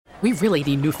we really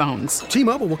need new phones.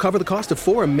 T-Mobile will cover the cost of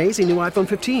 4 amazing new iPhone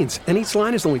 15s, and each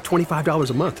line is only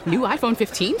 $25 a month. New iPhone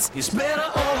 15s? It's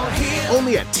better over here.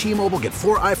 Only at T-Mobile, get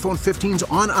 4 iPhone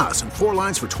 15s on us and 4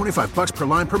 lines for $25 per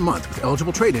line per month with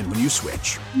eligible trade-in when you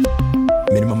switch.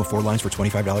 Minimum of 4 lines for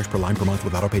 $25 per line per month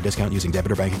with autopay discount using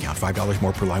debit or bank account. $5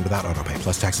 more per line without autopay,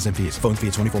 plus taxes and fees. Phone fee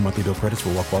at 24 monthly bill credits for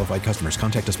well-qualified customers.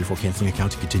 Contact us before canceling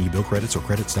account to continue bill credits or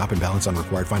credit stop and balance on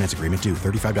required finance agreement due.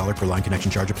 $35 per line connection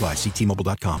charge applies. See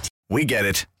T-Mobile.com. We get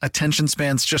it. Attention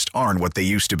spans just aren't what they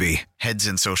used to be. Heads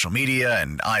in social media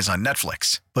and eyes on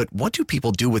Netflix. But what do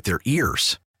people do with their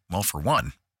ears? Well, for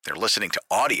one, they're listening to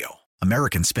audio.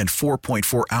 Americans spend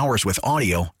 4.4 hours with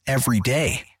audio every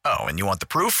day. Oh, and you want the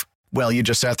proof? Well, you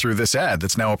just sat through this ad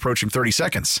that's now approaching 30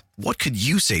 seconds. What could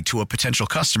you say to a potential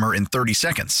customer in 30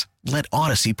 seconds? Let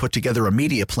Odyssey put together a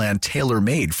media plan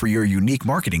tailor-made for your unique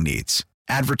marketing needs.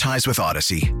 Advertise with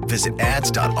Odyssey. Visit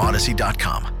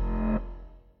ads.odyssey.com.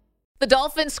 The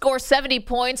Dolphins score 70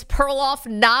 points. Perloff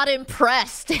not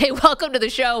impressed. Hey, welcome to the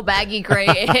show, Maggie, Gray,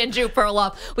 Andrew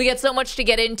Perloff. We got so much to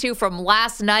get into from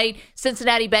last night.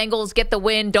 Cincinnati Bengals get the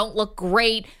win, don't look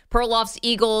great. Perloff's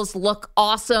Eagles look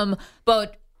awesome.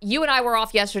 But you and I were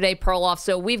off yesterday, Perloff,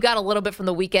 so we've got a little bit from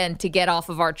the weekend to get off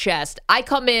of our chest. I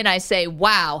come in, I say,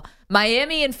 wow,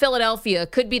 Miami and Philadelphia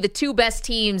could be the 2 best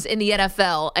teams in the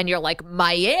NFL. And you're like,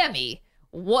 Miami?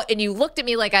 What? And you looked at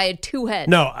me like I had 2 heads.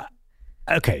 No,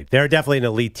 okay, they're definitely an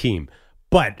elite team,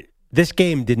 but this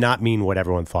game did not mean what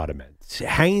everyone thought it meant.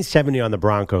 Hanging 70 on the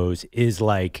Broncos is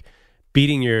like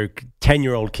beating your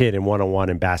 10-year-old kid in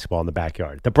one-on-one in basketball in the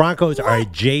backyard. The Broncos are a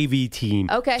JV team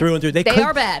through and through. They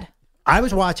are bad. I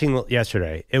was watching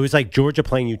yesterday. It was like Georgia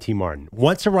playing UT Martin.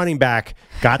 Once a running back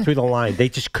got through the line, they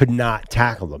just could not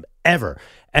tackle them, ever.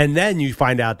 And then you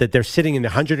find out that they're sitting in the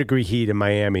 100-degree heat in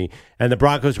Miami, and the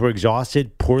Broncos were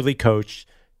exhausted, poorly coached,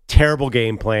 terrible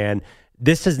game plan.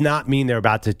 This does not mean they're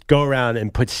about to go around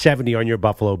and put 70 on your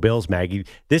Buffalo Bills, Maggie.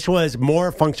 This was more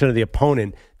a function of the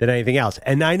opponent than anything else.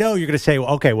 And I know you're going to say,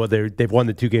 well, okay, well, they've won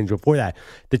the 2 games before that.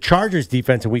 The Chargers'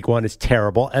 defense in week 1 is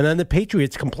terrible, and then the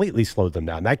Patriots completely slowed them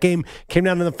down. That game came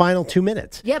down in the final 2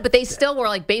 minutes. Yeah, but they still were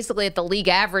like basically at the league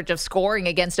average of scoring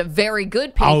against a very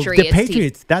good Patriots the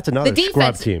Patriots, team. that's another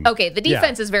scrub team. Okay, the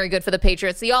defense is very good for the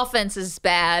Patriots. The offense is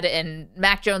bad, and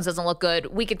Mac Jones doesn't look good.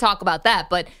 We could talk about that,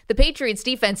 but the Patriots'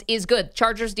 defense is good.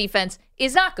 Chargers' defense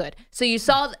is not good. So you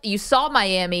saw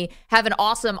Miami have an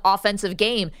awesome offensive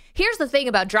game. Here's the thing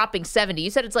about dropping 70. You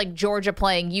said it's like Georgia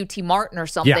playing UT Martin or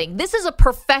something. Yeah. This is a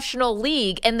professional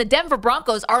league, and the Denver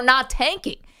Broncos are not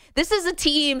tanking. This is a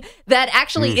team that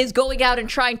actually is going out and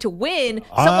trying to win.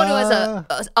 Someone who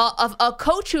has a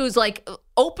coach who's like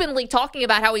openly talking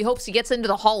about how he hopes he gets into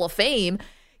the Hall of Fame.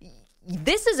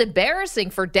 This is embarrassing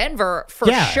for Denver for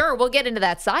sure. We'll get into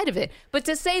that side of it. But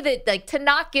to say that, like, to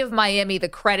not give Miami the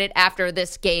credit after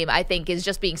this game, I think is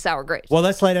just being sour grapes. Well,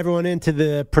 let's let everyone into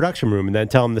the production room and then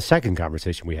tell them the second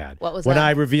conversation we had. What was when that? I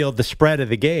revealed the spread of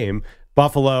the game,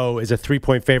 Buffalo is a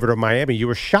 3-point favorite of Miami. You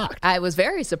were shocked. I was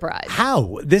very surprised.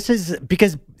 How? This is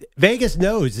because Vegas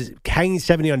knows hanging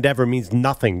 70 on Denver means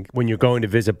nothing when you're going to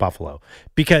visit Buffalo.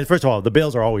 Because, first of all, the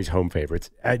Bills are always home favorites.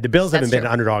 The Bills haven't been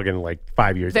an underdog in like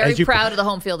 5 years. Very proud of the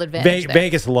home field advantage.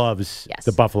 Vegas loves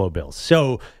the Buffalo Bills.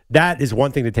 So that is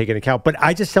one thing to take into account. But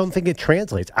I just don't think it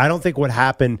translates. I don't think what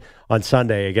happened on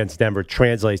Sunday against Denver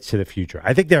translates to the future.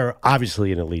 I think they're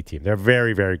obviously an elite team. They're a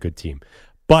very, very good team.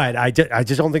 But I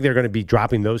just don't think they're going to be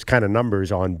dropping those kind of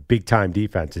numbers on big-time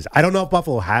defenses. I don't know if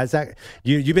Buffalo has that.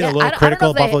 You've been a little critical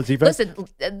of Buffalo's defense? Listen,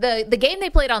 the game they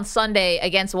played on Sunday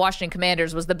against Washington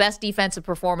Commanders was the best defensive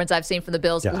performance I've seen from the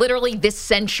Bills literally this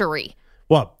century.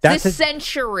 Well, that's this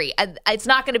century. It's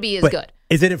not going to be as good.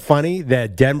 Isn't it funny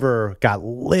that Denver got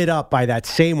lit up by that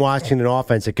same Washington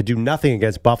offense that could do nothing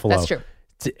against Buffalo? That's true.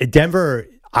 Denver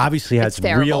obviously has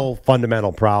real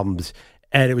fundamental problems.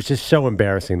 And it was just so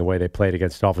embarrassing the way they played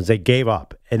against Dolphins. They gave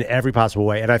up in every possible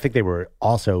way. And I think they were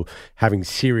also having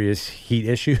serious heat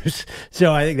issues.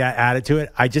 So I think that added to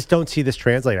it. I just don't see this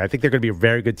translating. I think they're going to be a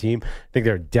very good team. I think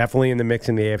they're definitely in the mix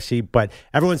in the AFC. But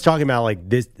everyone's talking about like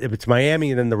this, if it's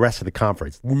Miami and then the rest of the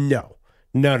conference. No.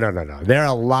 There are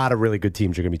a lot of really good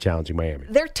teams who are going to be challenging Miami.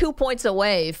 They're 2 points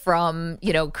away from,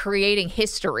 creating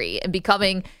history and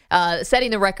becoming,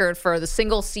 setting the record for the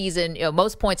single season,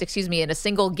 most points, in a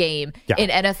single game in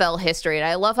NFL history. And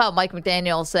I love how Mike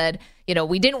McDaniel said,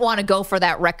 we didn't want to go for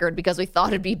that record because we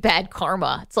thought it'd be bad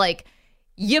karma. It's like,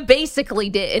 you basically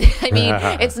did. I mean,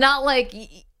 it's not like...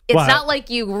 It's not like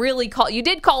you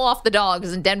did call off the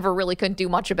dogs and Denver really couldn't do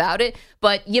much about it,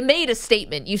 but you made a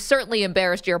statement. You certainly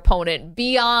embarrassed your opponent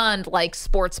beyond like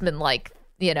sportsmanship.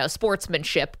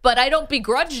 But I don't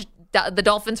begrudge the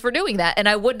Dolphins for doing that, and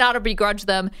I would not have begrudged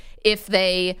them if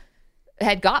they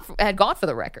had gone for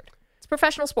the record. It's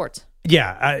professional sports.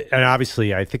 Yeah, and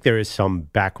obviously, I think there is some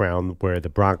background where the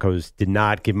Broncos did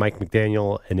not give Mike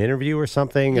McDaniel an interview or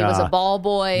something. He was a ball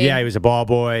boy. Yeah, he was a ball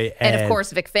boy. And of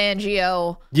course, Vic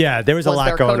Fangio. Yeah, there was a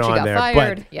lot going on there.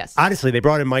 Fired. But yes. honestly, they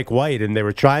brought in Mike White, and they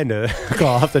were trying to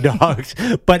call off the dogs.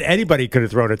 But anybody could have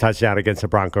thrown a touchdown against the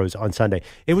Broncos on Sunday.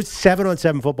 It was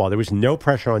 7-on-7 football. There was no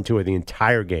pressure on Tua the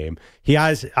entire game. He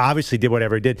obviously did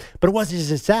whatever he did. But it wasn't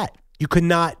just that. You could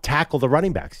not tackle the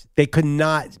running backs. They could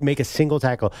not make a single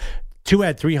tackle. Tua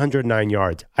had 309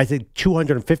 yards. I think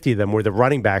 250 of them were the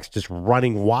running backs just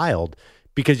running wild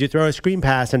because you throw a screen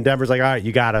pass and Denver's like, all right,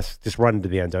 you got us. Just run into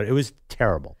the end zone. It was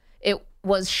terrible. It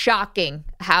was shocking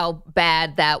how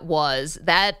bad that was.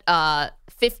 That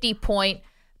 50-point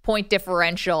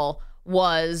differential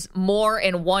was more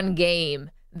in one game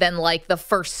than like the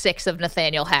first 6 of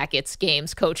Nathaniel Hackett's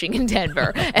games coaching in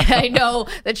Denver. And I know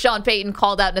that Sean Payton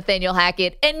called out Nathaniel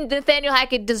Hackett, and Nathaniel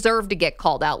Hackett deserved to get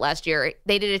called out last year.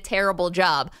 They did a terrible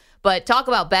job. But talk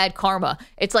about bad karma.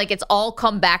 It's like it's all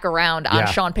come back around on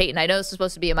Sean Payton. I know this is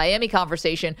supposed to be a Miami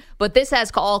conversation, but this has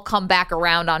all come back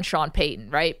around on Sean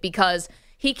Payton, right? Because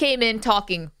he came in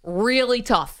talking really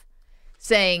tough,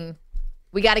 saying,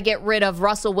 we got to get rid of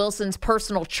Russell Wilson's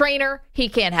personal trainer. He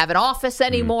can't have an office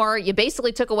anymore. You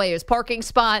basically took away his parking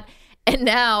spot. And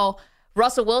now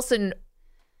Russell Wilson,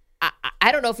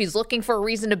 I don't know if he's looking for a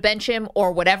reason to bench him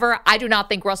or whatever. I do not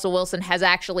think Russell Wilson has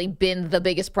actually been the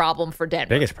biggest problem for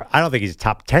Denver. I don't think he's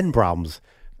top 10 problems.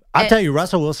 I'll tell you,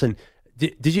 Russell Wilson,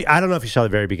 did you? I don't know if you saw the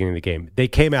very beginning of the game. They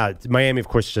came out. Miami, of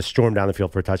course, just stormed down the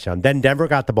field for a touchdown. Then Denver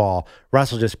got the ball.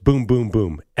 Russell just boom, boom,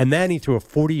 boom. And then he threw a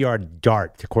 40-yard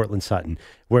dart to Cortland Sutton,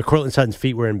 where Cortland Sutton's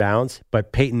feet were in bounds,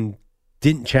 but Peyton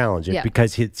didn't challenge it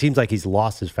because it seems like he's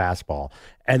lost his fastball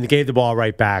and gave the ball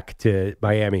right back to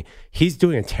Miami. He's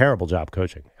doing a terrible job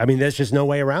coaching. I mean, there's just no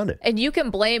way around it. And you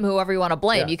can blame whoever you want to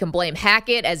blame. You can blame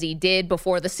Hackett, as he did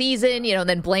before the season, and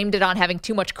then blamed it on having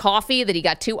too much coffee, that he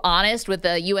got too honest with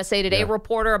the USA Today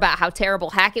reporter about how terrible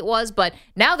Hackett was. But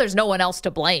now there's no one else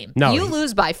to blame. No, you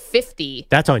lose by 50.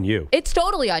 That's on you. It's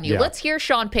totally on you. Yeah. Let's hear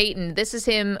Sean Payton. This is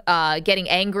him getting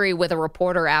angry with a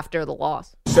reporter after the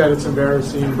loss. You said it's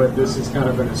embarrassing, but this is kind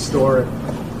of an historic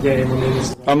game. I mean,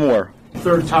 it's I'm aware.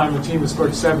 Third time the team has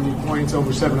scored 70 points,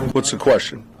 over 700. What's the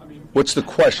question? What's the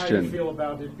question? How do you feel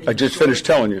about it being I just finished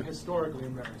telling you. Historically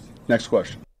embarrassing. Next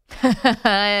question.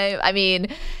 I mean,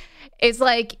 it's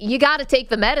like you got to take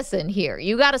the medicine here.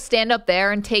 You got to stand up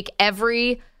there and take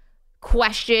every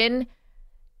question.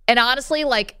 And honestly,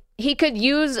 like he could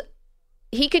use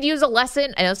a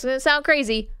lesson. I know it's going to sound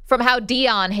crazy, from how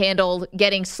Dion handled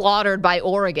getting slaughtered by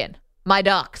Oregon, my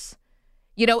Ducks.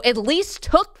 At least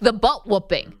took the butt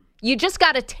whooping. You just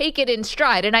got to take it in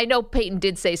stride. And I know Peyton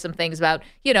did say some things about,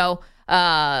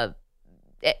 it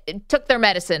took their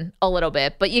medicine a little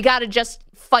bit, but you got to just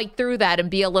fight through that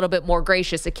and be a little bit more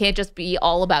gracious. It can't just be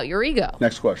all about your ego.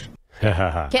 Next question.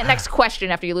 Next question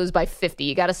after you lose by 50.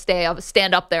 You got to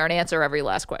stand up there and answer every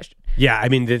last question. Yeah, I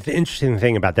mean, the interesting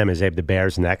thing about them is they have the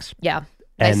Bears next. Yeah,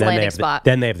 nice landing spot.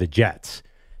 Then they have the Jets.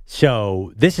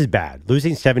 So this is bad.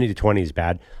 Losing 70-20 is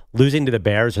bad. Losing to the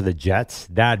Bears or the Jets,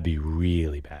 that'd be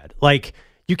really bad. Like,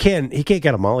 he can't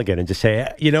get a mulligan and just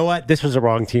say, you know what, this was the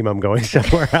wrong team, I'm going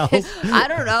somewhere else. I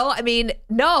don't know. I mean,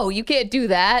 no, you can't do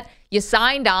that. You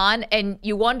signed on, and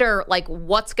you wonder, like,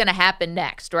 what's going to happen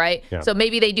next, right? Yeah. So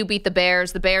maybe they do beat the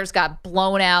Bears. The Bears got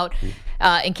blown out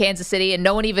in Kansas City, and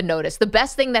no one even noticed. The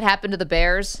best thing that happened to the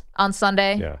Bears on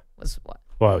Sunday was what?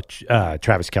 Well,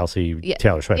 Travis Kelce,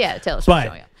 Taylor Swift. Yeah, Taylor Swift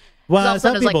showing up. Well,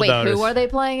 some people like, wait, notice. who are they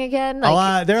playing again? There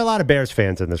are a lot of Bears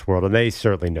fans in this world, and they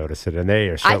certainly notice it, and they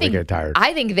are certainly getting tired.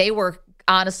 I think they were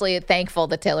honestly thankful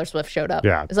that Taylor Swift showed up.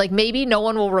 Yeah. It's like maybe no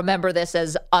one will remember this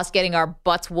as us getting our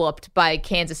butts whooped by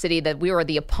Kansas City, that we were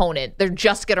the opponent. They're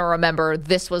just going to remember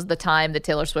this was the time that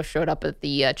Taylor Swift showed up at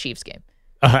the Chiefs game.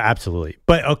 Absolutely.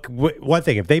 But one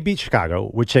thing, if they beat Chicago,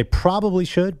 which they probably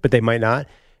should, but they might not,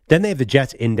 then they have the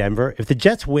Jets in Denver. If the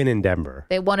Jets win in Denver.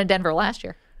 They won in Denver last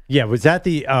year. Yeah, was that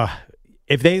the...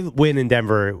 if they win in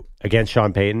Denver against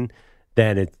Sean Payton,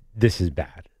 then this is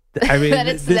bad. I mean,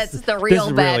 that's the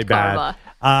real bad really karma.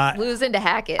 Losing to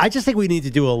Hackett. I just think we need to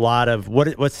do a lot of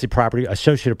what's the property?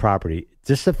 Associative property.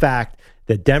 Just the fact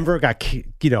that Denver got,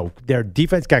 their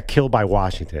defense got killed by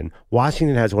Washington.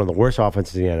 Washington has one of the worst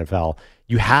offenses in the NFL.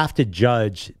 You have to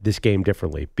judge this game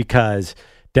differently because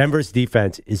Denver's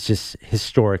defense is just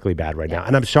historically bad right now.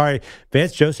 And I'm sorry,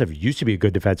 Vance Joseph used to be a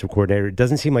good defensive coordinator. It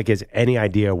doesn't seem like he has any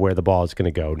idea where the ball is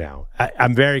going to go now.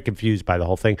 I'm very confused by the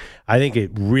whole thing. I think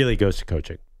it really goes to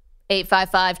coaching.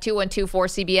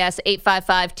 855-212-4CBS,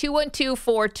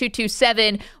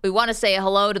 855-212-4227. We want to say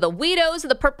hello to the Weedos,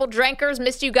 the Purple Drankers.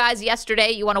 Missed you guys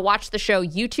yesterday. You want to watch the show,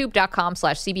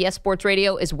 youtube.com/CBS Sports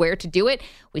Radio is where to do it.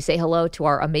 We say hello to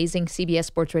our amazing CBS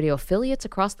Sports Radio affiliates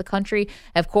across the country.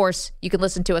 Of course, you can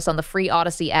listen to us on the free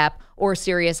Odyssey app or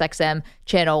SiriusXM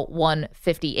channel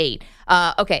 158.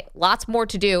 Okay, lots more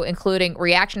to do, including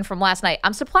reaction from last night.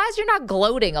 I'm surprised you're not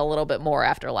gloating a little bit more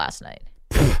after last night.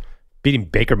 Beating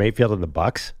Baker Mayfield and the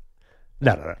Bucks?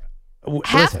 No.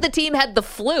 Half the team had the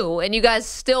flu, and you guys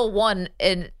still won,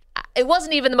 and it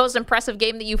wasn't even the most impressive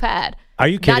game that you've had. Are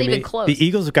you kidding me? Not even close. The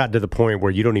Eagles have gotten to the point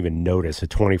where you don't even notice a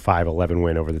 25-11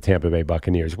 win over the Tampa Bay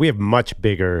Buccaneers. We have much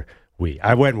bigger...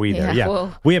 I went there. Yeah.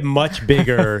 Well. We have much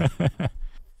bigger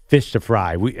fish to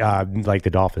fry. We like the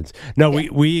Dolphins. No,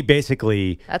 we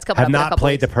basically have not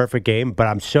played the perfect game, but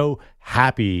I'm so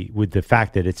happy with the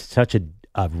fact that it's such a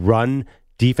run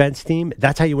defense team.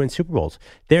 That's how you win Super Bowls.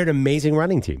 They're an amazing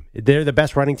running team. They're the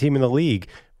best running team in the league.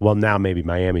 Well, now maybe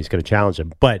Miami's going to challenge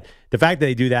them. But the fact that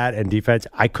they do that and defense,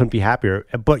 I couldn't be happier.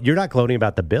 But you're not gloating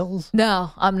about the Bills? No,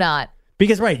 I'm not.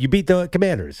 Because, right, you beat the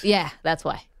Commanders. Yeah, that's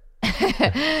why.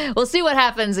 We'll see what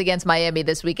happens against Miami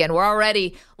this weekend. We're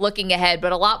already looking ahead,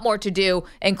 but a lot more to do,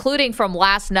 including from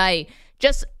last night.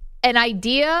 Just an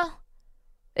idea.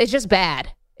 It's just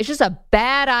bad. It's just a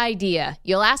bad idea.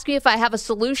 You'll ask me if I have a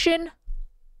solution?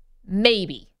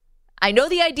 Maybe. I know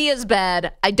the idea is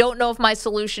bad. I don't know if my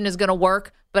solution is going to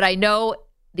work, but I know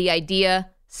the idea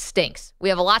stinks. We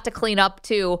have a lot to clean up,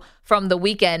 too, from the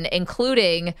weekend,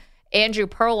 including Andrew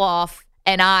Perloff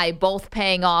and I both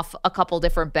paying off a couple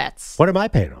different bets. What am I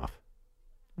paying off?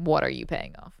 What are you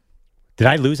paying off? Did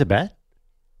I lose a bet?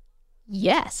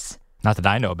 Yes. Not that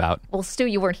I know about. Well, Stu,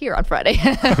 you weren't here on Friday.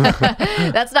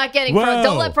 That's not getting...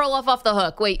 Don't let Perloff off the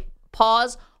hook. Wait,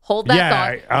 pause. Hold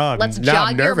that thought. Let's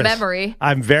jog your memory.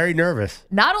 I'm very nervous.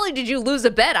 Not only did you lose a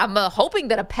bet, I'm hoping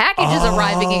that a package is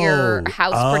arriving at your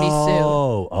house pretty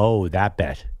soon. Oh, that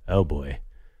bet. Oh, boy.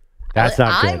 That's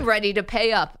not good. I'm ready to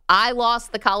pay up. I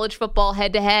lost the college football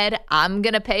head-to-head. I'm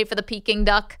going to pay for the Peking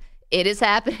duck. It is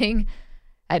happening.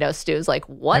 I know Stu's like,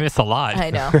 what? I missed a lot.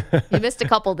 I know. You missed a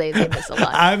couple days. You missed a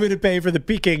lot. I'm going to pay for the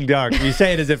Peking duck. You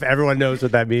say it as if everyone knows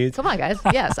what that means. Come on, guys.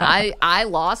 Yes, I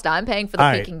lost. I'm paying for the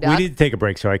Peking duck. We need to take a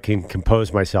break so I can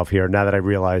compose myself here now that I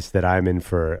realize that I'm in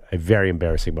for a very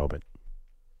embarrassing moment.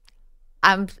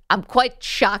 I'm quite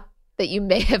shocked that you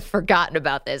may have forgotten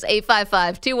about this.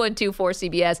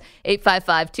 855-212-4CBS,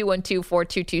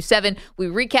 855-212-4227. We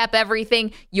recap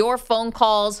everything, your phone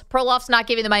calls. Perloff's not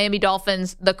giving the Miami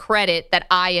Dolphins the credit that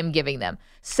I am giving them.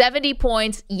 70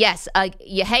 points, yes,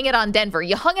 you hang it on Denver.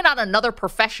 You hung it on another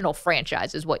professional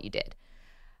franchise is what you did.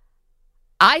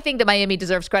 I think that Miami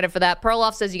deserves credit for that.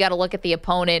 Perloff says you got to look at the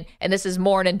opponent, and this is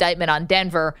more an indictment on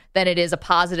Denver than it is a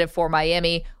positive for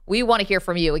Miami. We want to hear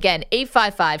from you. Again,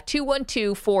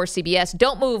 855-212-4CBS.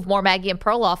 Don't move. More Maggie and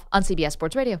Perloff on CBS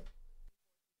Sports Radio.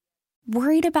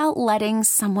 Worried about letting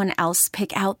someone else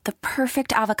pick out the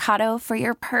perfect avocado for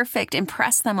your perfect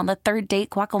impress them on the third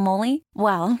date guacamole?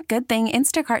 Well, good thing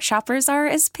Instacart shoppers are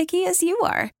as picky as you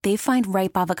are. They find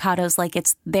ripe avocados like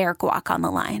it's their guac on the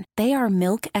line. They are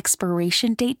milk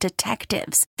expiration date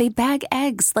detectives. They bag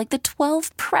eggs like the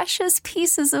 12 precious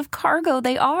pieces of cargo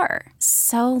they are.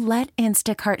 So let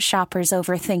Instacart shoppers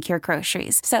overthink your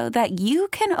groceries so that you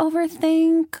can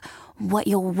overthink what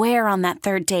you'll wear on that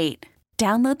third date.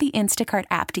 Download the Instacart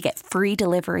app to get free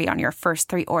delivery on your first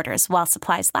 3 orders while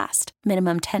supplies last.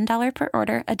 Minimum $10 per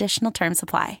order. Additional terms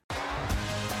apply.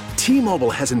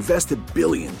 T-Mobile has invested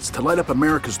billions to light up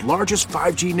America's largest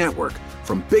 5G network,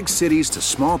 from big cities to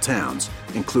small towns,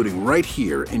 including right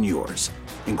here in yours.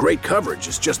 And great coverage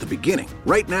is just the beginning.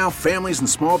 Right now, families and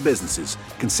small businesses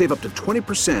can save up to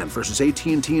 20% versus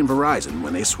AT&T and Verizon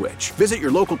when they switch. Visit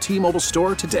your local T-Mobile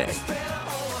store today.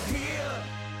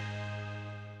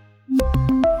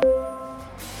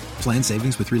 Plan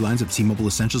savings with 3 lines of T-Mobile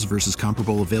Essentials versus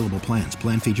comparable available plans.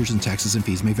 Plan features and taxes and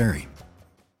fees may vary.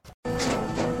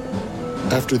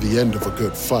 After the end of a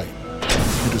good fight,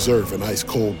 you deserve an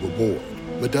ice-cold reward.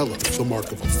 Modelo is the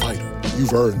mark of a fighter.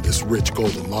 You've earned this rich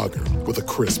golden lager with a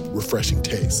crisp, refreshing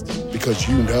taste. Because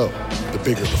you know, the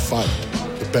bigger the fight,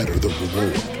 the better the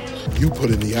reward. You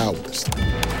put in the hours,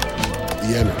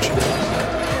 the energy,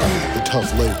 the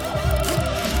tough labor.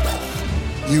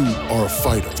 You are a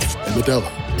fighter, and Modelo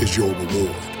is your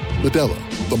reward. Modelo,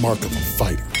 the mark of a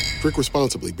fighter. Drink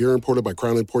responsibly. Beer imported by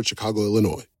Crown Imports, Chicago,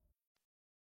 Illinois.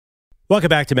 Welcome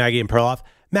back to Maggie and Perloff.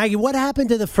 Maggie, what happened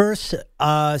to the first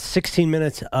 16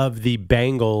 minutes of the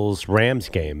Bengals-Rams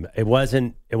game? It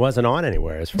wasn't on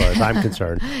anywhere as far as I'm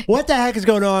concerned. What the heck is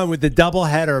going on with the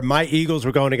doubleheader? My Eagles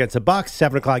were going against the Bucks,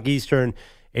 7 o'clock Eastern,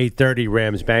 8:30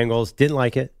 Rams-Bengals. Didn't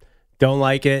like it. Don't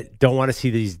like it. Don't want to see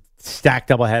these stacked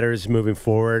doubleheaders moving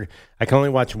forward. I can only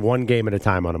watch one game at a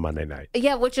time on a Monday night.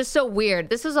 Yeah, which is so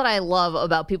weird. This is what I love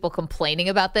about people complaining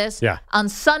about this. Yeah. On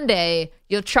Sunday,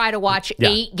 you'll try to watch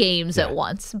 8 games at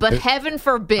once, but heaven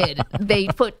forbid they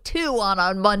put 2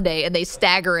 on Monday and they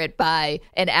stagger it by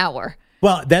an hour.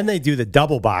 Well, then they do the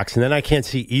double box, and then I can't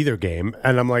see either game.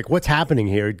 And I'm like, what's happening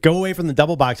here? Go away from the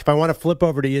double box. If I want to flip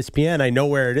over to ESPN, I know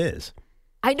where it is.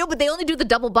 I know, but they only do the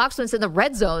double box when it's in the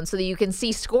red zone so that you can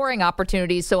see scoring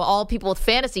opportunities so all people with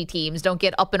fantasy teams don't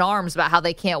get up in arms about how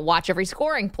they can't watch every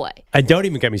scoring play. And don't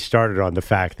even get me started on the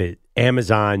fact that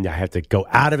Amazon, I have to go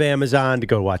out of Amazon to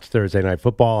go watch Thursday Night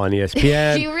Football on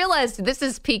ESPN. Do you realize this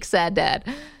is peak sad dad?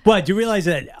 What, do you realize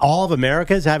that all of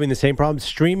America is having the same problem?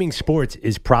 Streaming sports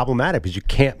is problematic because you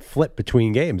can't flip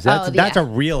between games. That's a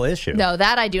real issue. No,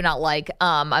 that I do not like.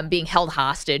 I'm being held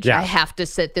hostage. Yeah. I have to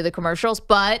sit through the commercials,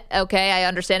 but okay, I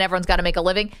understand everyone's got to make a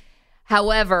living.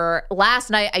 However, last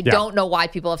night, I don't know why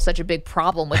people have such a big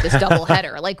problem with this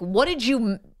doubleheader. Like, what did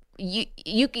you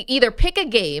either pick a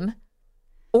game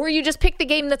or you just pick the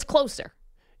game that's closer.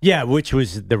 Yeah, which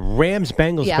was the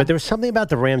Rams-Bengals. Yeah. But there was something about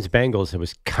the Rams-Bengals that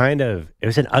was it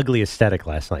was an ugly aesthetic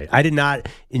last night. I did not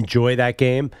enjoy that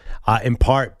game, in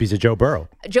part because of Joe Burrow.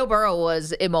 Joe Burrow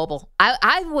was immobile.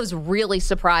 I was really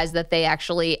surprised that they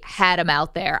actually had him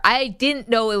out there. I didn't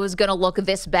know it was going to look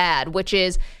this bad, which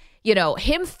is,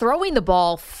 him throwing the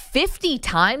ball 50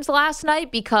 times last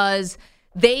night because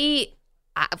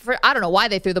I don't know why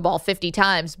they threw the ball 50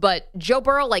 times, but Joe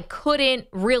Burrow couldn't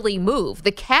really move.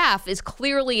 The calf is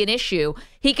clearly an issue.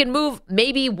 He can move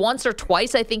maybe once or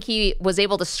twice. I think he was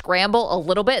able to scramble a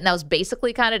little bit, and that was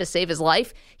basically kind of to save his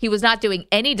life. He was not doing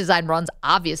any design runs,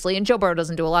 obviously, and Joe Burrow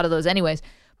doesn't do a lot of those anyways.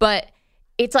 But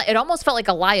it almost felt like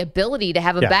a liability to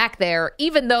have him back there,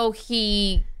 even though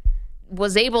he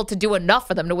was able to do enough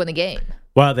for them to win the game.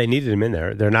 Well, they needed him in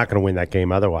there. They're not going to win that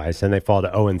game otherwise. And they fall to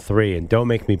 0-3. And don't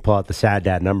make me pull out the sad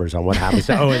dad numbers on what happens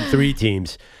to 0-3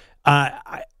 teams.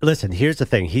 Listen, here's the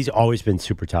thing. He's always been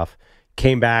super tough.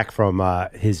 Came back from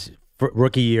his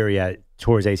rookie year. He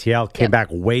tore his ACL. Came back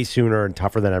way sooner and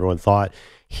tougher than everyone thought.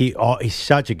 He's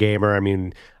such a gamer. I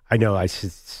mean, I know I'm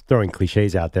throwing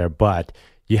cliches out there, but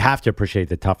you have to appreciate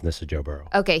the toughness of Joe Burrow.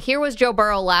 Okay, here was Joe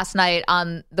Burrow last night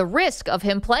on the risk of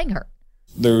him playing hurt.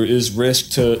 There is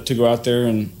risk to go out there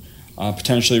and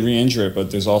potentially re-injure it,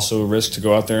 but there's also a risk to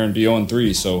go out there and be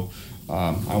 0-3. So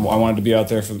I wanted to be out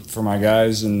there for my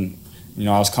guys, and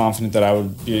I was confident that I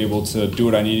would be able to do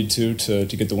what I needed to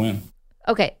get the win.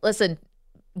 Okay, listen,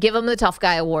 give him the tough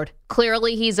guy award.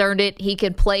 Clearly he's earned it. He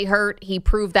can play hurt. He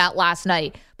proved that last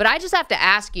night. But I just have to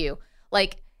ask you,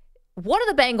 what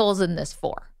are the Bengals in this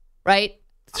for, right?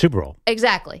 Super Bowl.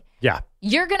 Exactly. Yeah.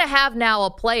 You're going to have now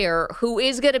a player who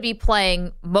is going to be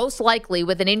playing most likely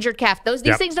with an injured calf.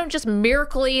 These things don't just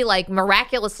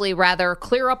miraculously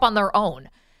clear up on their own.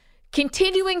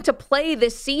 Continuing to play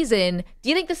this season, do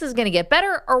you think this is going to get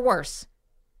better or worse?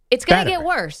 It's going to get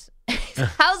worse.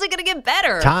 How's it going to get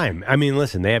better? Time. I mean,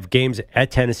 listen, they have games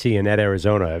at Tennessee and at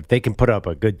Arizona. If they can put up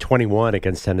a good 21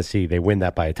 against Tennessee, they win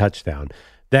that by a touchdown.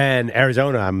 Then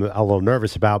Arizona, I'm a little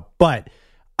nervous about, but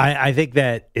I think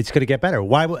that it's going to get better.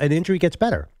 Why? An injury gets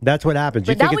better. That's what happens.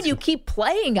 But not when you keep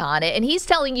playing on it. And he's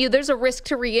telling you there's a risk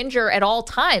to re-injure at all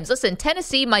times. Listen,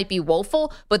 Tennessee might be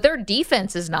woeful, but their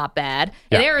defense is not bad.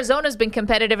 And Arizona's been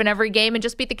competitive in every game and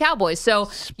just beat the Cowboys.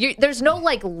 So there's no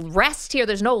rest here.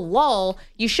 There's no lull.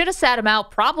 You should have sat him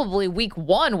out probably week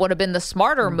 1 would have been the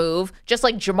smarter move. Just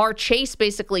like Jamar Chase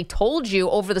basically told you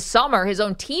over the summer, his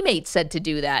own teammates said to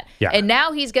do that. Yeah. And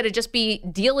now he's going to just be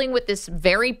dealing with this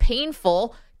very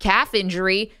painful calf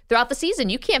injury throughout the season.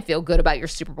 You can't feel good about your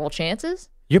Super Bowl chances.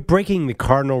 You're breaking the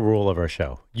cardinal rule of our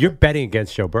show. You're betting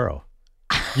against Joe Burrow.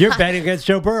 You're betting against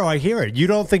Joe Burrow. I hear it. You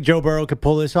don't think Joe Burrow could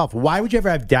pull this off. Why would you ever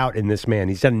have doubt in this man?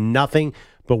 He's done nothing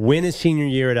but win his senior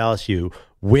year at LSU,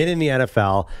 win in the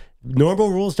NFL. Normal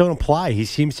rules don't apply. He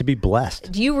seems to be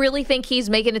blessed. Do you really think he's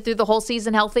making it through the whole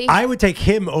season healthy? I would take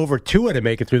him over Tua to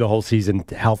make it through the whole season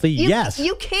healthy. Yes.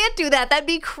 You can't do that. That'd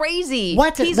be crazy.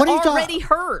 What? He's already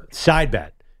hurt. Side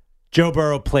bet. Joe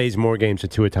Burrow plays more games than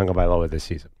Tua Tagovailoa this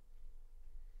season.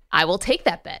 I will take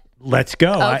that bet. Let's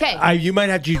go. Okay. You might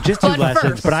have jiu-jitsu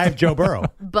lessons, but I have Joe Burrow.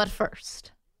 But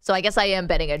first. So I guess I am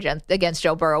betting against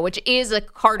Joe Burrow, which is a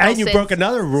cardinal sin. And you broke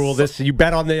another rule. You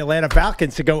bet on the Atlanta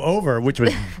Falcons to go over, which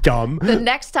was dumb. The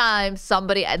next time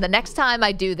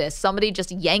I do this, somebody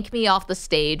just yank me off the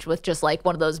stage with just like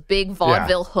one of those big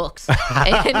vaudeville hooks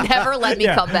and never let me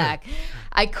come back.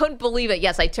 I couldn't believe it.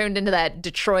 Yes, I turned into that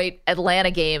Detroit-Atlanta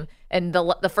game, and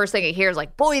the first thing I hear is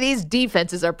like, boy, these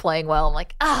defenses are playing well. I'm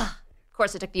like, of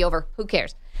course I took the over. Who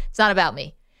cares? It's not about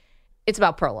me. It's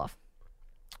about Perloff.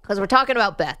 Because we're talking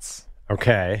about bets.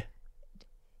 Okay.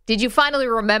 Did you finally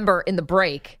remember in the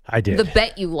break I did. The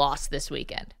bet you lost this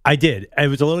weekend? I did. It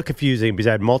was a little confusing because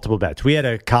I had multiple bets. We had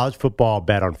a college football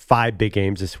bet on 5 big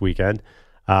games this weekend.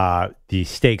 The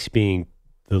stakes being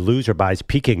the loser buys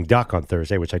Peking Duck on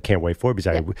Thursday, which I can't wait for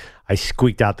because I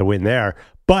squeaked out the win there.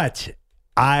 But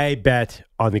I bet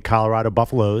on the Colorado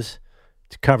Buffaloes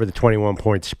to cover the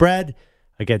 21-point spread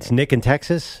against Nick in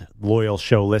Texas, loyal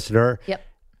show listener. Yep.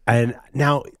 And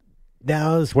now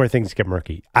is where things get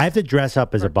murky. I have to dress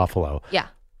up as a buffalo. Yeah.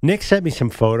 Nick sent me some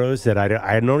photos that I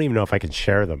don't even know if I can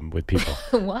share them with people.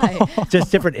 Why?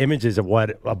 Just different images of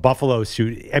what a buffalo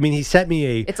suit. I mean, he sent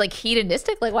me It's like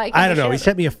hedonistic. Like why? I don't know. He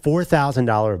sent me a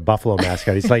 $4,000 buffalo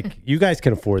mascot. He's like, "You guys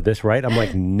can afford this, right?" I'm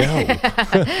like, "No."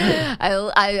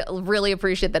 I really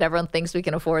appreciate that everyone thinks we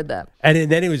can afford that.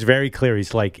 And then he was very clear.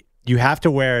 He's like, you have to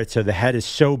wear it so the head is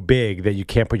so big that you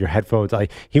can't put your headphones.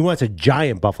 Like he wants a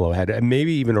giant buffalo head, and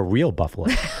maybe even a real buffalo.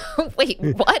 Wait,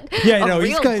 what? Yeah, a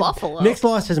real buffalo. Nick's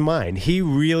lost his mind. He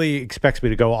really expects me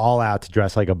to go all out to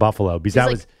dress like a buffalo because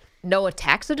that was no a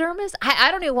taxidermist.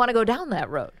 I don't even want to go down that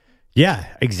road. Yeah,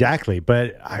 exactly.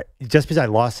 But just because I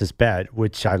lost this bet,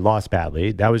 which I lost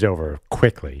badly, that was over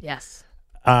quickly. Yes.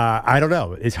 I don't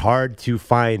know. It's hard to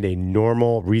find a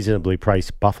normal, reasonably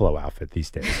priced buffalo outfit these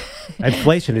days.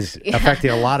 Inflation is affecting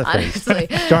a lot of things,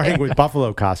 starting with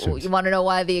buffalo costumes. You want to know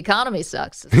why the economy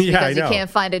sucks? It's because you can't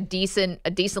find a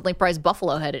decently priced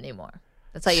buffalo head anymore.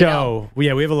 That's how you know. So,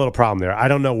 yeah, we have a little problem there. I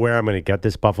don't know where I'm going to get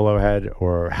this buffalo head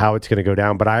or how it's going to go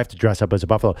down, but I have to dress up as a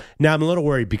buffalo. Now, I'm a little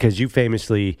worried because you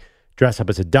famously dress up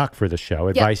as a duck for the show,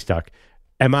 Advice Duck.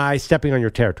 Am I stepping on your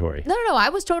territory? No. I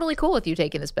was totally cool with you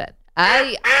taking this bet.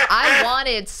 I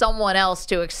wanted someone else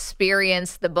to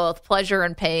experience the both pleasure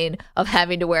and pain of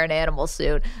having to wear an animal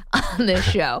suit on this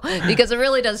show because it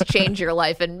really does change your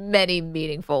life in many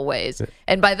meaningful ways.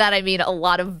 And by that, I mean a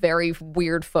lot of very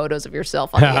weird photos of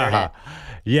yourself on the internet.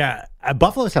 Yeah,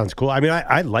 buffalo sounds cool. I mean,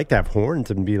 I'd like to have horns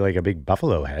and be like a big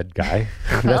buffalo head guy.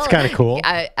 That's kind of cool.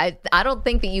 I don't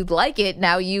think that you'd like it.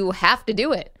 Now you have to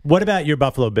do it. What about your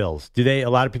Buffalo Bills? A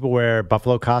lot of people wear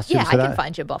buffalo costumes for that? I can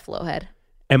find you a buffalo head.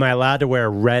 Am I allowed to wear a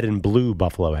red and blue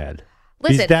buffalo head?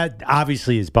 Listen, because that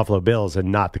obviously is Buffalo Bills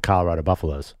and not the Colorado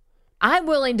Buffaloes. I'm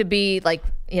willing to be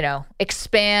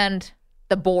expand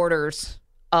the borders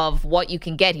of what you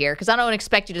can get here because I don't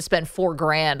expect you to spend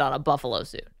 $4,000 on a buffalo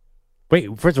suit.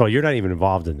 Wait, first of all, you're not even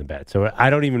involved in the bet, so I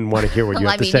don't even want to hear what you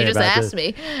have to say about this.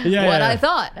 You just asked me what I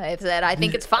thought. I said I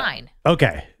think it's fine.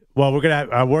 Okay. Well, we're going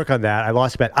to work on that. I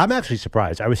lost a bet. I'm actually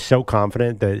surprised. I was so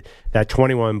confident that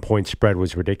 21-point spread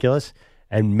was ridiculous.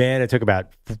 And, man, it took about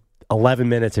 11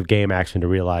 minutes of game action to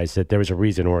realize that there was a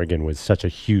reason Oregon was such a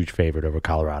huge favorite over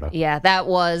Colorado. Yeah, that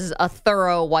was a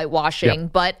thorough whitewashing.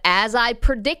 Yep. But as I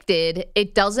predicted,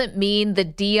 it doesn't mean the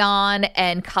Deion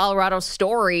and Colorado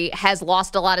story has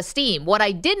lost a lot of steam. What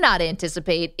I did not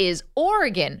anticipate is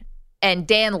Oregon and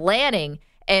Dan Lanning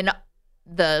and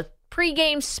the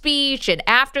pregame speech and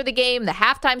after the game, the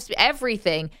halftime speech,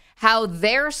 everything, how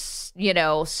their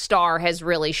star has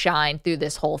really shined through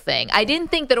this whole thing. I didn't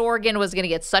think that Oregon was going to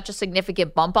get such a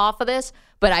significant bump off of this,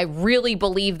 but I really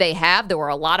believe they have. There were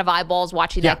a lot of eyeballs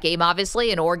watching that game,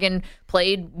 obviously, and Oregon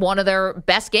played one of their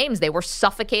best games. They were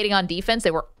suffocating on defense.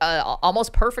 They were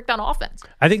almost perfect on offense.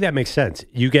 I think that makes sense.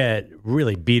 You get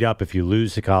really beat up if you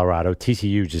lose to Colorado.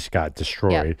 TCU just got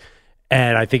destroyed. Yep.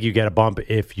 And I think you get a bump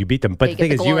if you beat them. But the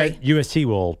thing is, USC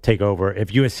will take over. If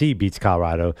USC beats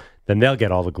Colorado, then they'll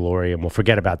get all the glory, and we'll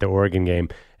forget about the Oregon game.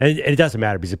 And it doesn't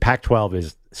matter because the Pac-12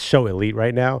 is so elite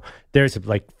right now. There's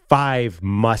like 5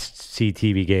 must-see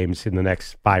TV games in the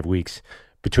next 5 weeks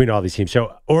between all these teams.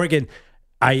 So Oregon,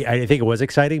 I think it was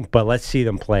exciting, but let's see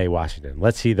them play Washington.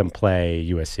 Let's see them play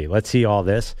USC. Let's see all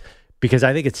this because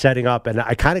I think it's setting up, and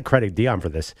I kind of credit Deion for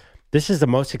this. This is the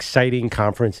most exciting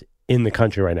conference in the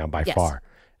country right now by far.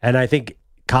 And I think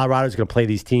Colorado's going to play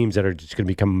these teams that are just going to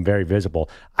become very visible.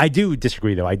 I do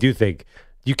disagree, though. I do think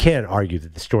you can't argue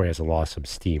that the story hasn't lost some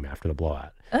steam after the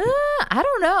blowout. I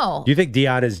don't know. Do you think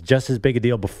Deion is just as big a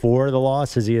deal before the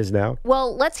loss as he is now?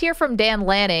 Well, let's hear from Dan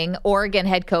Lanning, Oregon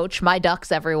head coach. My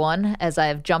Ducks, everyone, as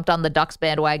I've jumped on the Ducks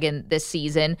bandwagon this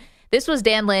season. This was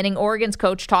Dan Lanning, Oregon's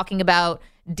coach, talking about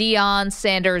Deion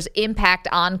Sanders' impact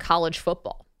on college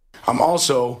football. I'm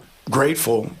also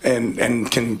grateful and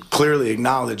can clearly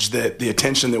acknowledge that the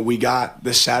attention that we got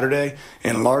this Saturday,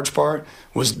 in large part,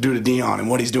 was due to Deion and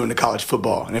what he's doing to college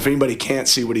football. And if anybody can't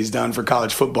see what he's done for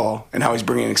college football and how he's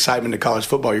bringing excitement to college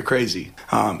football, you're crazy.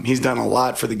 He's done a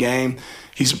lot for the game.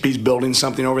 He's building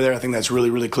something over there. I think that's really,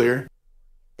 really clear.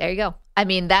 There you go. I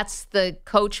mean, that's the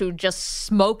coach who just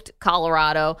smoked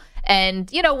Colorado and,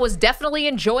 was definitely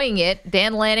enjoying it.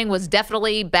 Dan Lanning was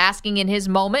definitely basking in his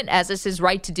moment, as is his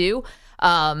right to do.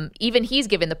 Even he's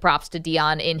giving the props to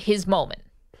Deion in his moment.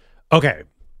 Okay.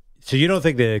 So you don't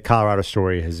think the Colorado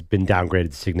story has been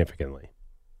downgraded significantly?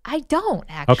 I don't,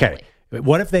 actually. Okay.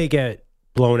 What if they get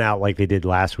blown out like they did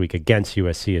last week against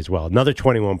USC as well? Another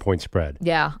 21-point spread.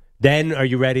 Yeah. Then are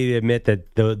you ready to admit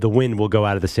that the wind will go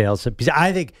out of the sails? Because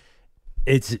I think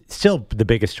it's still the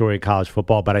biggest story in college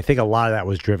football, but I think a lot of that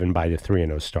was driven by the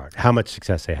 3-0 start, how much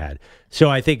success they had. So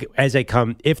I think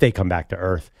if they come back to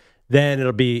earth, then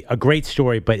it'll be a great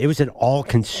story, but it was an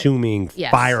all-consuming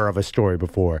fire of a story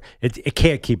before. It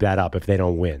can't keep that up if they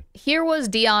don't win. Here was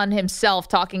Deion himself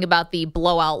talking about the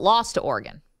blowout loss to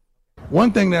Oregon.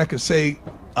 One thing that I could say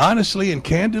honestly and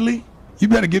candidly, you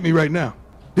better get me right now.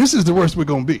 This is the worst we're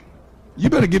going to be. You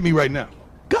better get me right now.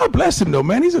 God bless him, though,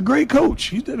 man. He's a great coach.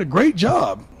 He did a great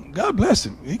job. God bless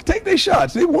him. He can take their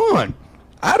shots. They won.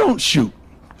 I don't shoot.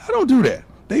 I don't do that.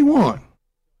 They won.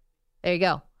 There you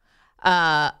go.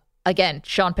 Again,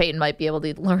 Sean Payton might be able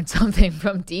to learn something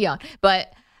from Deion.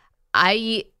 But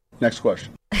Next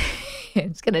question.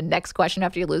 It's going to next question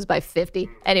after you lose by 50.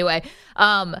 Anyway,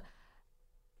 I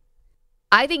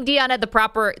think Deion had the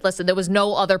proper – listen, there was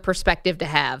no other perspective to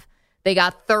have. They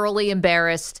got thoroughly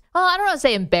embarrassed. Well, I don't want to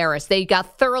say embarrassed. They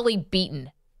got thoroughly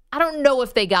beaten. I don't know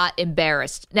if they got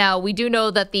embarrassed. Now, we do know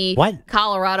that the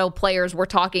Colorado players were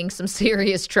talking some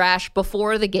serious trash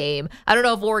before the game. I don't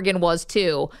know if Oregon was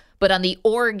too, but on the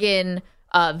Oregon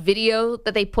video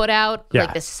that they put out,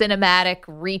 like the cinematic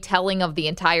retelling of the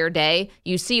entire day,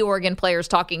 you see Oregon players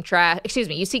talking trash.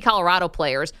 You see Colorado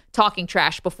players talking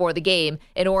trash before the game,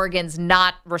 and Oregon's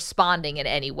not responding in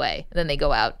any way. And then they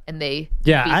go out and they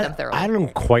beat them thoroughly. I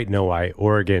don't quite know why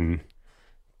Oregon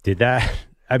did that.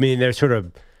 I mean, they're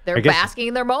basking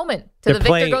in their moment. To the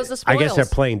victor goes the spoils. I guess they're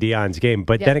playing Deion's game.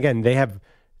 But then again, they have,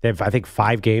 I think,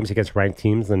 5 games against ranked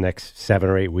teams in the next 7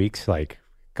 or 8 weeks. Like,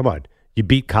 come on. You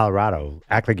beat Colorado.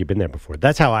 Act like you've been there before.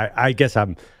 That's how I guess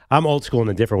I'm old school in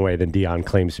a different way than Deion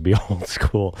claims to be old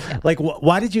school. Like,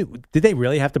 why did they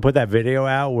really have to put that video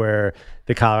out where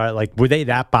the Colorado, were they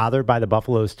that bothered by the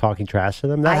Buffaloes talking trash to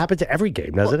them? That happens to every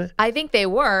game, doesn't it? I think they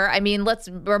were. I mean, let's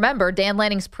remember Dan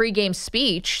Lanning's pregame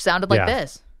speech sounded like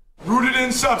this. Rooted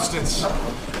in substance,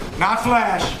 not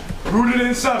flash. Rooted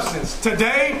in substance.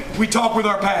 Today, we talk with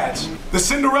our pads. The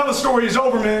Cinderella story is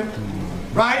over, man.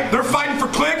 Right? They're fighting for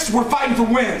clicks. We're fighting for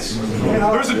wins.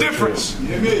 There's a difference.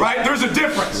 Right? There's a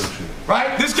difference.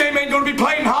 Right? This game ain't going to be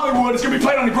played in Hollywood. It's going to be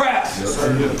played on the grass.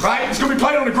 Right? It's going to be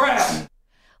played on the grass.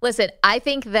 Listen, I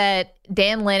think that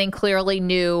Dan Lanning clearly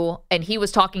knew, and he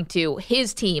was talking to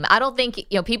his team. I don't think,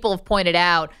 people have pointed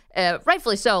out,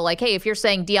 rightfully so, like, hey, if you're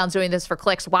saying Deion's doing this for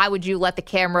clicks, why would you let the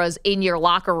cameras in your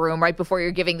locker room right before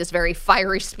you're giving this very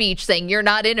fiery speech saying you're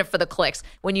not in it for the clicks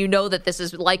when you know that this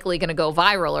is likely going to go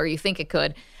viral or you think it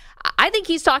could? I think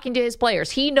he's talking to his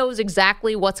players. He knows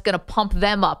exactly what's going to pump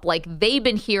them up. Like, they've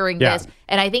been hearing this,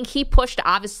 and I think he pushed,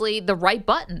 obviously, the right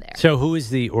button there. So who is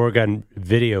the Oregon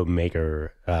video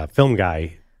maker, film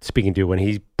guy, speaking to when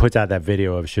he puts out that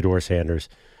video of Shedeur Sanders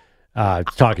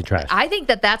talking trash? I think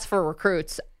that's for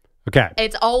recruits. Okay.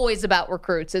 It's always about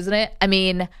recruits, isn't it? I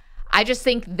mean, I just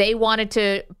think they wanted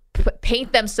to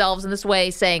paint themselves in this way,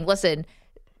 saying, listen,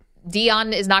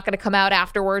 Deion is not going to come out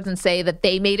afterwards and say that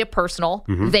they made it personal.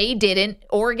 Mm-hmm. They didn't.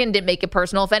 Oregon didn't make it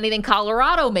personal. If anything,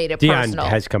 Colorado made it personal. Deion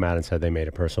has come out and said they made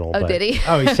it personal. Oh, did he?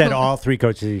 He said all 3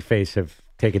 coaches he faced have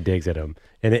taken digs at him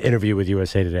in an interview with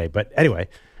USA Today. But anyway.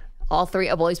 All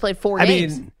 3? Well, he's played 4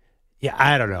 games. I mean,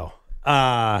 I don't know.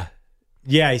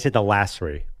 He said the last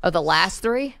 3. Oh, the last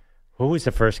 3? What was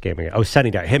the first game again? Oh, Sonny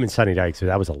Dykes. Him and Sonny Dykes. So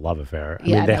that was a love affair.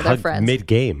 They're hugged friends.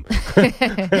 mid-game.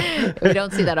 We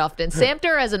don't see that often.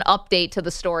 Samter has an update to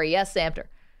the story. Yes, Samter.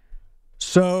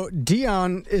 So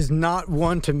Deion is not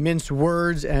one to mince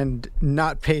words and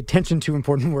not pay attention to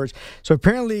important words. So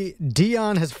apparently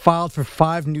Deion has filed for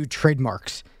 5 new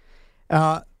trademarks.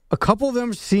 A couple of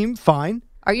them seem fine.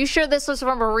 Are you sure this was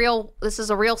this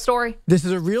is a real story? This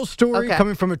is a real story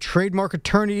coming from a trademark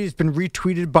attorney. It's been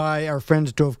retweeted by our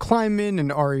friends Dove Kleinman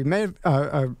and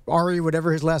Ari,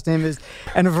 whatever his last name is,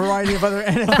 and a variety of other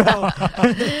NFL,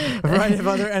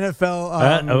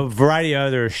 a variety of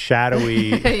other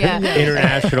shadowy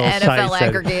international NFL sites.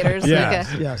 aggregators.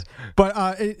 Yes. But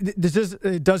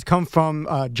it does come from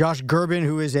Josh Gerben,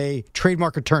 who is a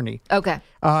trademark attorney. Okay.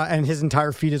 And his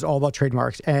entire feed is all about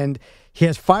trademarks. And he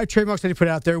has 5 trademarks that he put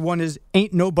out there. One is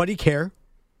Ain't Nobody Care.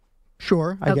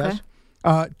 Sure, I guess.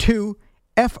 2,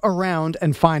 F Around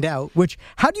and Find Out, which,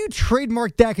 how do you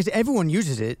trademark that? Because everyone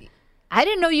uses it. I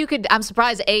didn't know you could. I'm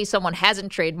surprised, someone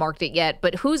hasn't trademarked it yet,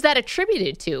 but who's that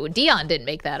attributed to? Dion didn't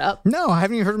make that up. No, I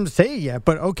haven't even heard him say it yet,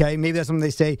 but okay, maybe that's something they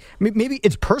say. Maybe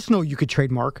it's personal you could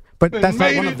trademark, but that's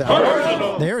not one of them.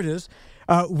 Personal. There it is.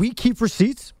 We keep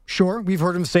receipts. Sure, we've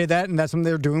heard him say that, and that's something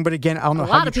they're doing. But again, I don't know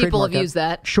how you trademark that. A lot of people have used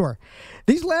that. Sure.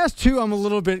 These last 2 I'm a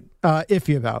little bit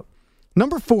iffy about.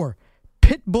 Number 4,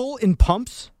 Pitbull in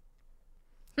pumps.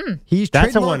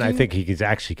 That's the one I think he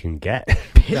actually can get.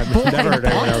 I've never heard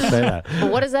anyone else say that.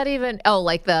 But what is that even? Oh,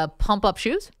 like the pump-up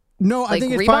shoes? No, I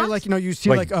think it's probably like, you see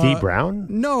like D Brown?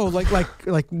 No,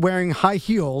 like wearing high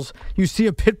heels. You see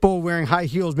a pit bull wearing high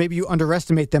heels. Maybe you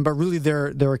underestimate them, but really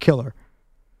they're a killer.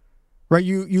 Right?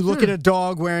 You look at a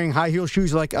dog wearing high heel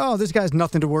shoes, you're like, oh, this guy's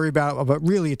nothing to worry about, but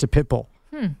really it's a pit bull.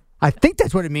 I think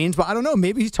that's what it means, but I don't know.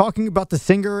 Maybe he's talking about the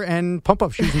singer and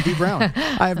pump-up shoes and D Brown.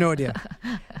 I have no idea.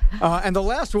 And the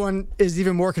last one is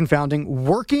even more confounding.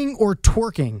 Working or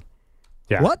twerking.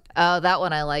 Yeah. What? Oh, that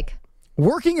one I like.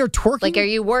 Working or twerking? Like, are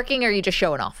you working or are you just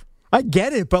showing off? I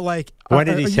get it, but like... Why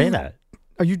did he say that?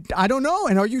 I don't know.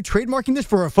 And are you trademarking this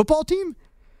for a football team?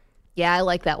 Yeah, I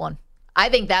like that one. I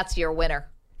think that's your winner.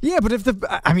 Yeah, but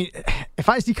if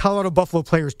I see Colorado Buffalo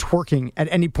players twerking at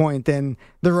any point, then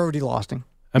they're already losing.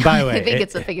 And by the way, I think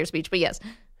it's a figure speech, but yes.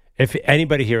 If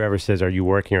anybody here ever says, "Are you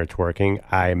working or twerking?"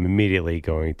 I am immediately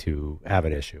going to have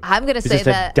an issue. I'm going to say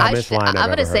that. I'm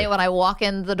going to say it when I walk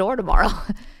in the door tomorrow.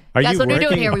 That's what we're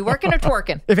doing here. Are we working or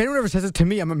twerking? If anyone ever says it to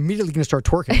me, I'm immediately going to start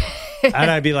twerking. And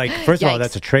I'd be like, first of all,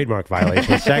 that's a trademark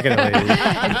violation. Secondly,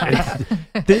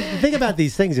 the thing about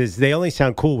these things is they only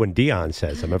sound cool when Dion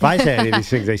says them. If I say any of these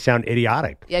things, they sound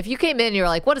idiotic. Yeah, if you came in and you were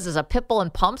like, what is this, a pit bull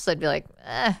and pumps? I'd be like,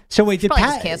 eh. So wait, did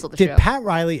show. Pat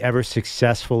Riley ever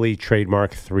successfully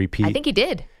trademark 3P? I think he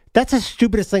did. That's the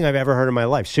stupidest thing I've ever heard in my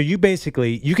life. So you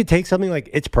could take something like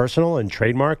It's Personal and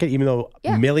trademark it, even though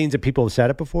millions of people have said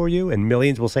it before you and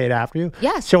millions will say it after you.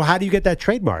 Yes. So how do you get that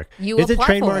trademark? Is the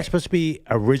trademark supposed to be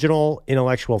original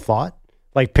intellectual thought?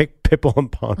 Like Pitbull and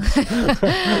Pumps?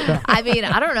 I mean,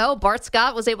 I don't know. Bart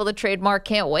Scott was able to trademark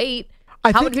Can't Wait.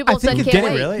 How many people said Can't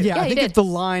Wait? Really? Yeah, I think if the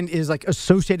line is like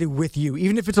associated with you,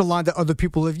 even if it's a line that other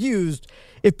people have used,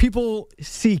 if people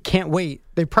see Can't Wait,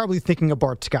 they're probably thinking of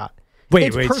Bart Scott.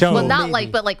 Wait. So well, not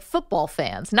maybe. But like football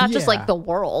fans, not just like the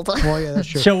world. Well, yeah, that's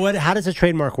true. So how does a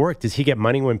trademark work? Does he get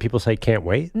money when people say "Can't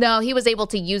Wait"? No, he was able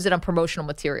to use it on promotional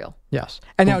material. Yes,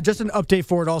 and now just an update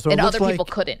for it also. And it other people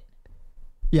couldn't.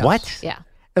 Yes. What? Yeah.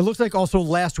 It looks like also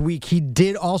last week he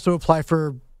did also apply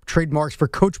for trademarks for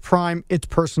Coach Prime, It's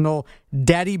Personal,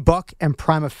 Daddy Buck, and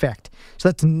Prime Effect. So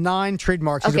that's 9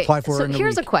 trademarks he's applied for. So in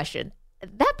here's a week. A question.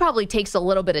 That probably takes a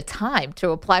little bit of time to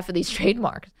apply for these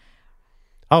trademarks.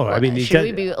 Oh, I mean, should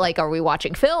we be like, are we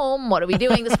watching film? What are we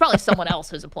doing? There's probably someone else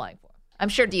who's applying for it. I'm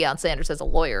sure Deion Sanders has a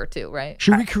lawyer too, right?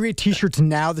 Should we create T-shirts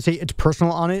now that say It's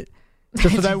Personal on it?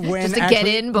 Just so that when just to get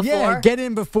in before? Yeah, get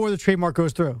in before the trademark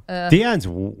goes through. Deion's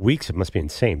weeks must be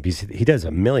insane because he does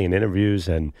a million interviews,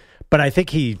 but I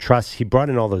think he brought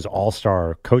in all those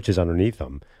all-star coaches underneath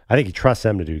him. I think he trusts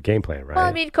them to do game plan, right? Well,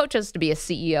 I mean, coach has to be a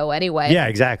CEO anyway. Yeah,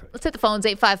 exactly. Let's hit the phones,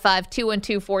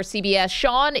 855-212-4CBS.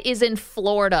 Sean is in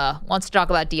Florida, wants to talk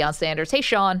about Deion Sanders. Hey,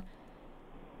 Sean.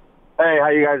 Hey, how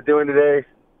you guys doing today?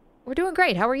 We're doing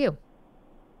great. How are you?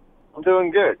 I'm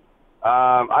doing good.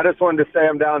 I just wanted to say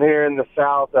I'm down here in the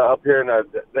South, up here in the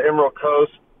Emerald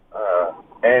Coast,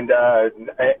 and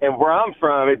where I'm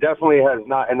from, it definitely has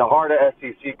not, in the heart of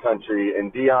SEC country,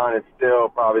 and Deion is still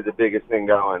probably the biggest thing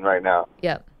going right now.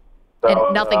 Yep. So,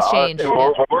 and nothing's changed.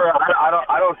 I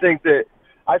don't think that.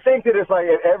 I think that it's like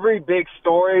in every big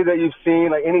story that you've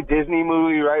seen, like any Disney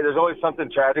movie, right? There's always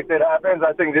something tragic that happens.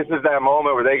 I think this is that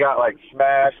moment where they got like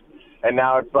smashed. And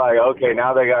now it's like, okay,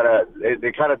 now they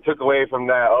kind of took away from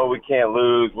that, oh, we can't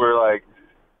lose. We're like,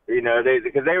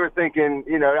 because they were thinking,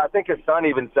 I think his son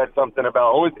even said something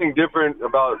about only thing different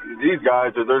about these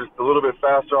guys is they're just a little bit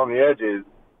faster on the edges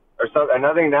or something. And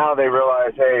I think now they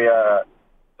realize, hey,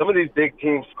 some of these big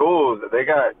team schools, they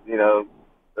got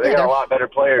a lot better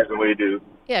players than we do.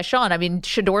 Yeah, Sean, I mean,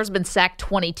 Shador's been sacked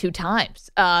 22 times.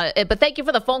 But thank you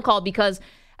for the phone call because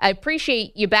I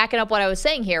appreciate you backing up what I was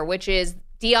saying here, which is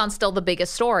Deion's still the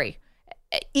biggest story,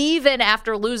 even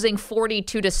after losing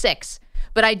 42-6.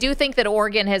 But I do think that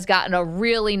Oregon has gotten a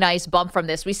really nice bump from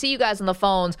this. We see you guys on the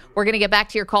phones. We're going to get back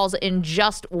to your calls in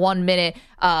just 1 minute.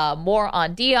 More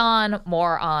on Deion,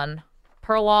 more on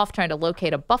Perloff trying to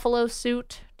locate a Buffalo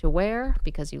suit to wear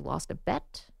because you lost a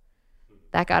bet.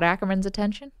 That got Ackerman's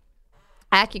attention.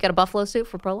 Ack, you got a Buffalo suit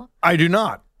for Perloff? I do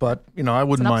not, but, I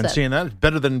wouldn't mind upset. seeing that. It's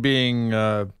better than being,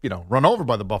 run over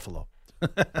by the Buffalo.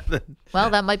 Well,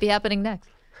 that might be happening next.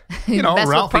 Ralphie with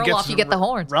Perloff, you get the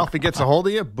horns. Ralphie gets a hold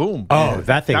of you, boom. Oh,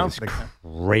 that thing is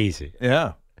crazy.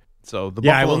 Yeah. So the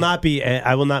I Buffalo...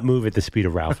 I will not move at the speed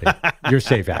of Ralphie. You're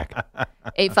safe, Ack.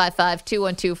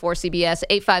 855-212-4CBS,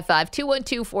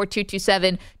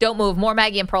 855-212-4227. Don't move. More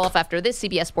Maggie and Perloff after this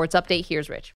CBS Sports Update. Here's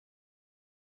Rich.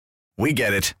 We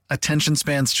get it. Attention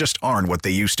spans just aren't what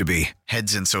they used to be.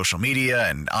 Heads in social media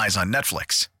and eyes on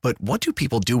Netflix. But what do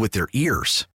people do with their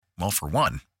ears? Well, for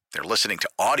one, they're listening to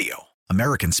audio.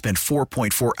 Americans spend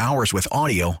 4.4 hours with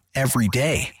audio every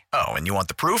day. Oh, and you want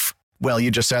the proof? Well, you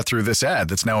just sat through this ad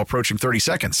that's now approaching 30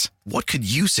 seconds. What could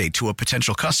you say to a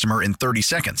potential customer in 30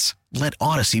 seconds? Let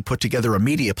Odyssey put together a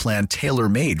media plan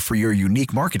tailor-made for your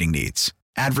unique marketing needs.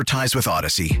 Advertise with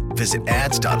Odyssey. Visit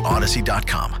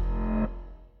ads.odyssey.com.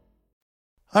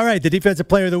 All right, the Defensive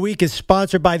Player of the Week is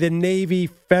sponsored by the Navy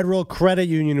Federal Credit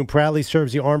Union, who proudly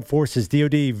serves the Armed Forces,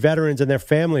 DoD, veterans, and their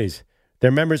families.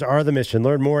 Their members are the mission.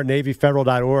 Learn more at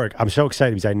NavyFederal.org. I'm so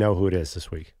excited because I know who it is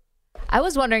this week. I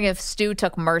was wondering if Stu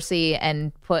took mercy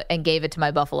and gave it to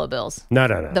my Buffalo Bills. No.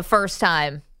 The first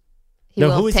time he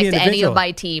will have picked any of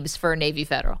my teams for Navy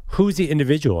Federal. Who's the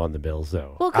individual on the Bills,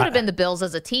 though? Well, it could have been the Bills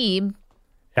as a team.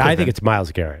 I think it's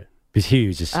Myles Garrett. Because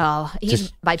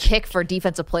he's my pick for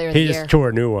Defensive Player of the Year. He just tore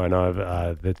a new one of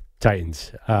the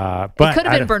Titans. But it could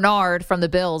have been Bernard from the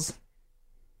Bills,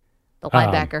 the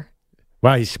linebacker.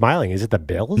 Wow, he's smiling. Is it the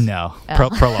Bills? No.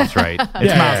 Perloff's right.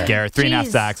 It's Myles Garrett. 3.5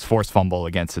 sacks, forced fumble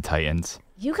against the Titans.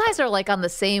 You guys are like on the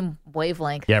same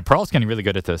wavelength. Yeah, Perloff's getting really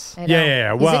good at this.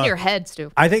 Yeah. He's in your head,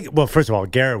 Stu. I think, first of all,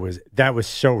 Garrett was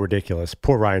so ridiculous.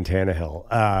 Poor Ryan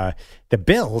Tannehill. The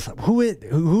Bills,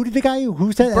 who did the guy,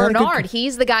 who said Bernard,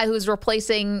 he's the guy who's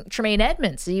replacing Tremaine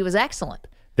Edmonds. He was excellent.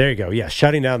 There you go. Yeah,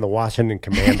 shutting down the Washington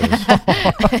Commanders.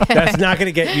 That's not going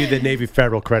to get you the Navy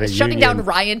Federal Credit Union. Shutting down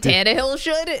Ryan Tannehill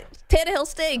should. Tannehill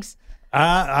stinks.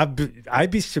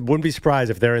 Wouldn't be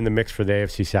surprised if they're in the mix for the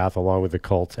AFC South along with the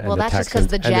Colts and the Texans. Well, that's just because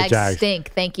the Jags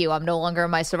stink. Thank you. I'm no longer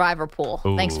in my survivor pool.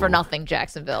 Ooh. Thanks for nothing,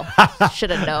 Jacksonville. Should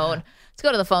have known. Let's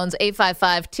go to the phones.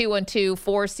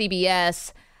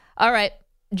 855-212-4CBS. All right.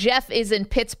 Jeff is in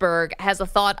Pittsburgh, has a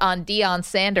thought on Deion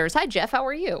Sanders. Hi, Jeff. How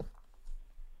are you?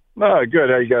 Good.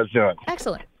 How you guys doing?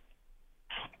 Excellent.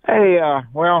 Hey, I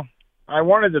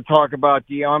wanted to talk about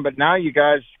Deion, but now you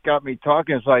guys got me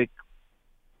talking. It's like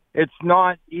it's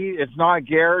not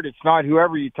Garrett, it's not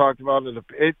whoever you talked about.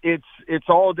 It's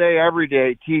all day, every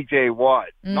day. T.J. Watt,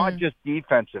 not just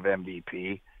defensive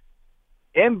MVP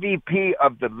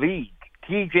of the league.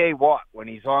 T.J. Watt when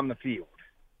he's on the field.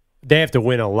 They have to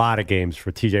win a lot of games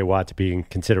for T.J. Watt to be in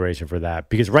consideration for that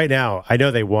because right now I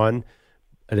know they won.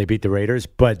 They beat the Raiders,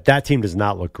 but that team does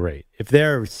not look great. If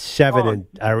they're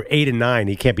 8 and 9,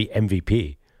 he can't be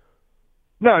MVP.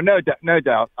 No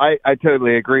doubt. I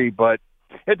totally agree, but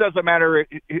it doesn't matter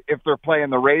if they're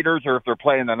playing the Raiders or if they're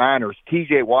playing the Niners.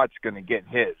 T.J. Watt's going to get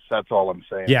his. That's all I'm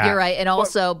saying. Yeah. You're right. And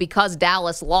also, because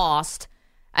Dallas lost,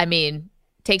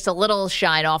 takes a little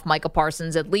shine off Micah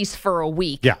Parsons, at least for a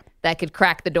week. Yeah. That could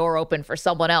crack the door open for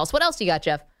someone else. What else you got,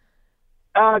 Jeff?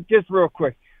 Just real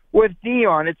quick. With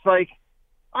Deion, it's like,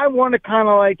 I want to kind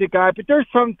of like the guy, but there's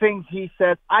some things he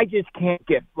said I just can't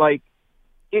get. Like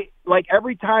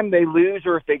every time they lose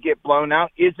or if they get blown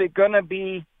out, is it going to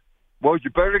be, well, you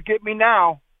better get me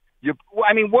now?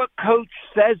 What coach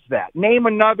says that? Name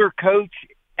another coach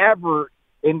ever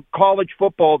in college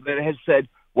football that has said,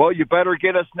 well, you better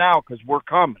get us now because we're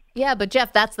coming. Yeah, but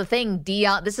Jeff, that's the thing.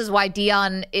 Deion. This is why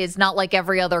Deion is not like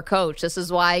every other coach. This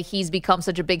is why he's become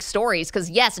such a big story. Because,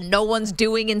 yes, no one's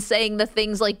doing and saying the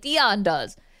things like Deion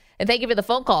does. And thank you for the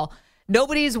phone call.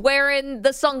 Nobody's wearing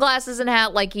the sunglasses and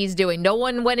hat like he's doing. No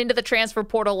one went into the transfer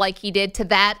portal like he did to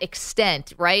that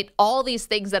extent, right? All these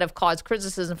things that have caused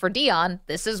criticism for Deion,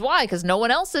 this is why, because no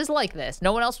one else is like this.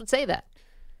 No one else would say that.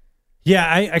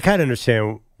 Yeah, I kind of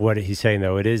understand what he's saying,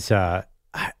 though. It is...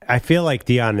 I feel like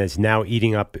Deion is now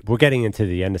eating up. We're getting into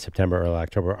the end of September, early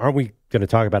October. Aren't we going to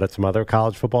talk about some other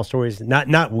college football stories? Not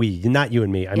you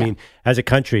and me. I mean, as a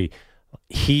country,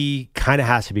 he kind of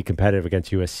has to be competitive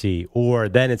against USC, or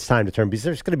then it's time to turn, because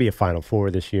there's going to be a Final Four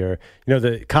this year. You know,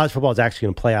 the college football is actually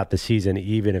going to play out the season,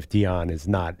 even if Dion is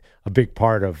not a big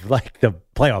part of like the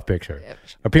playoff picture.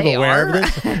 Are people aware of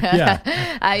this?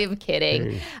 Yeah. I am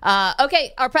kidding.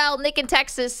 Okay, our pal Nick in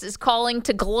Texas is calling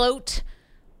to gloat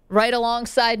right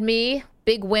alongside me.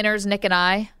 Big winners, Nick and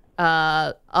I,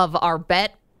 of our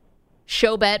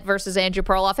show bet versus Andrew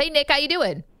Perloff. Hey, Nick, how you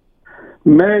doing?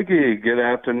 Maggie, good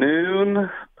afternoon.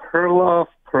 Perloff.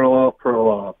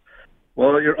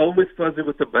 Well, you're always fuzzy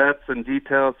with the bets and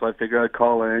details, so I figured I'd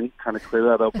call in, kind of clear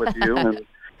that up with you and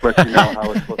let you know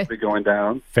how it's supposed to be going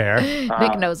down. Fair.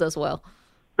 Nick knows us well.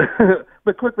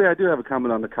 But quickly, I do have a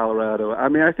comment on the Colorado. I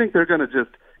mean, I think they're going to just,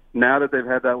 now that they've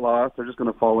had that loss, they're just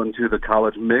going to fall into the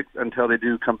college mix until they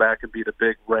do come back and beat a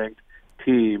big ranked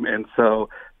team. And so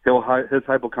his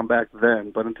hype will come back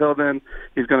then. But until then,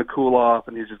 he's going to cool off,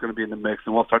 and he's just going to be in the mix,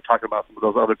 and we'll start talking about some of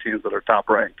those other teams that are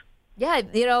top-ranked. Yeah,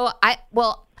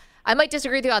 I might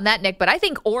disagree with you on that, Nick, but I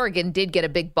think Oregon did get a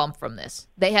big bump from this.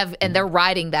 They have, and they're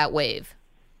riding that wave.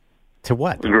 To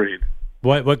what? Agreed.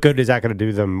 What good is that going to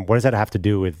do them? What does that have to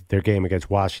do with their game against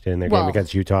Washington, their game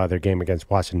against Utah, their game against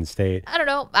Washington State? I don't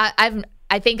know.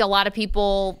 I think a lot of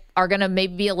people are going to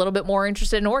maybe be a little bit more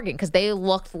interested in Oregon because they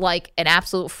looked like an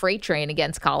absolute freight train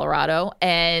against Colorado.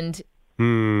 And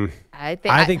I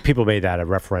think people made that a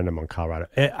referendum on Colorado.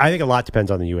 I think a lot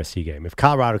depends on the USC game. If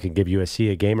Colorado can give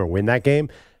USC a game or win that game,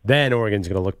 then Oregon's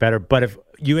going to look better. But if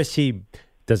USC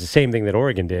does the same thing that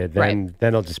Oregon did, then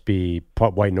it'll just be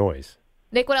white noise.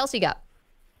 Nick, what else you got?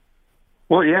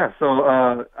 Well, yeah,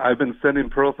 so I've been sending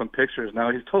Pearl some pictures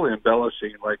now. He's totally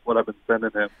embellishing, like, what I've been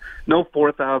sending him. No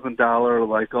 $4,000,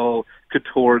 like,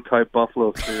 couture-type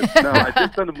buffalo suit. No, I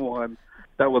did send him one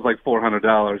that was like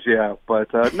 $400, yeah.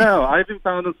 But, no, I even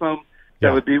found him some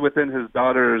that would be within his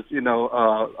daughter's,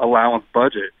 allowance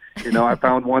budget. I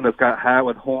found one that's got hat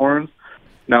with horns.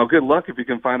 Now, good luck if you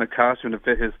can find a costume to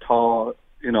fit his tall,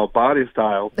 body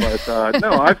style. But,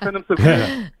 no, I sent him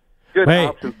some good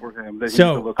options for him that he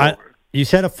can look over. You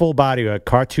said a full body, a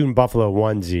cartoon buffalo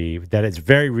onesie that is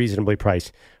very reasonably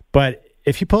priced. But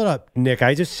if you pull it up, Nick,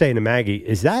 I just say to Maggie,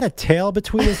 is that a tail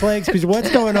between his legs? Because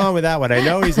what's going on with that one? I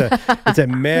know it's a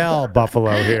male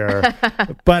buffalo here,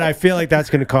 but I feel like that's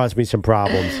going to cause me some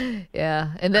problems.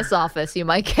 Yeah, in this office, you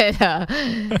might get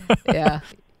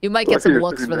you might get some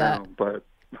looks for that.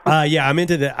 Yeah, I'm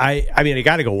into the. I mean, you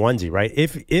got to go onesie, right?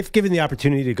 If given the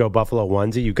opportunity to go buffalo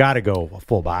onesie, you got to go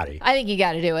full body. I think you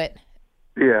got to do it.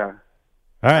 Yeah.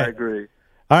 All right. I agree.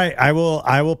 All right, I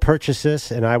will purchase this,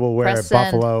 and I will wear a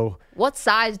buffalo. What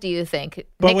size do you think?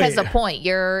 But Nick has a point.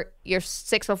 You're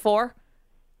 6'4"?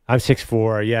 I'm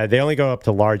 6'4". Yeah, they only go up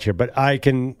to large here, but I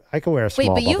can wear a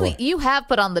small. Wait, but buffalo. you have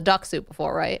put on the duck suit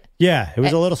before, right? Yeah, it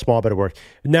was a little small, but it worked.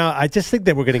 Now, I just think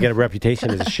that we're going to get a reputation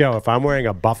as a show. If I'm wearing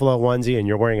a buffalo onesie and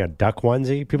you're wearing a duck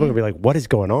onesie, people are going to be like, what is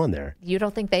going on there? You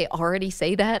don't think they already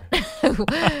say that?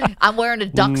 I'm wearing a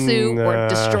duck suit. We're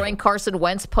destroying Carson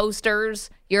Wentz posters.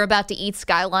 You're about to eat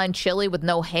Skyline chili with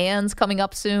no hands coming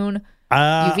up soon.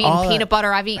 You've eaten peanut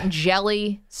butter. I've eaten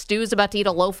jelly. Stu's about to eat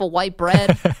a loaf of white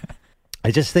bread. I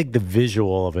just think the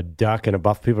visual of a duck and a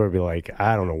buff, people would be like,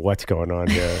 I don't know what's going on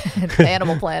here.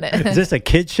 Animal Planet. Is this a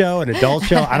kid show, an adult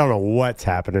show? I don't know what's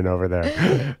happening over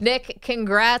there. Nick,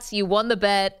 congrats. You won the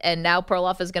bet, and now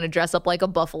Perloff is going to dress up like a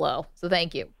buffalo. So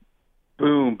thank you.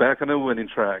 Boom, back on the winning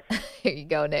track. Here you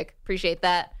go, Nick. Appreciate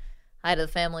that. Hi to the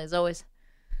family, as always.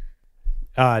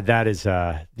 That is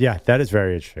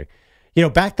very interesting.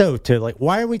 Back, though, to,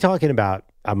 why are we talking about,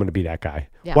 I'm going to be that guy.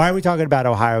 Yeah. Why are we talking about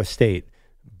Ohio State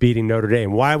beating Notre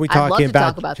Dame? Why are we talking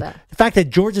talk about that? The fact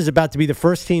that Georgia's about to be the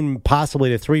first team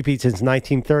possibly to three-peat since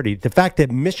 1930. The fact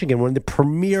that Michigan, one of the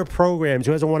premier programs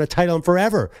who hasn't won a title in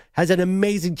forever, has an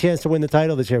amazing chance to win the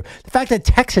title this year. The fact that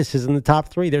Texas is in the top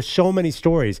three. There's so many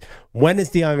stories. When is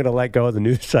Deion going to let go of the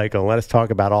news cycle and let us talk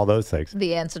about all those things?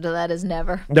 The answer to that is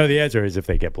never. No, the answer is if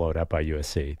they get blown up by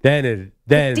USC. Then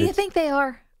do you think they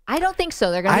are? I don't think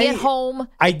so. They're going to be at home.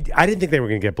 I didn't think they were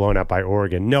going to get blown up by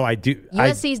Oregon. No, I do.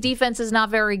 USC's defense is not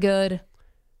very good.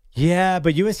 Yeah,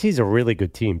 but USC is a really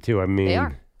good team, too. I mean, they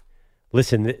are.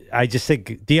 Listen, I just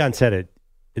think Deion said it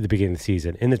at the beginning of the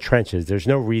season. In the trenches, there's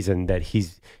no reason that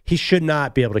he should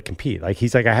not be able to compete.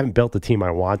 He's like, I haven't built the team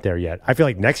I want there yet. I feel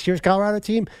like next year's Colorado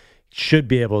team should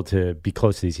be able to be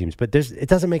close to these teams. But it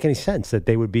doesn't make any sense that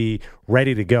they would be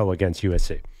ready to go against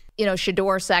USC.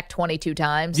 Shador sacked 22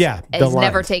 times. Yeah, he's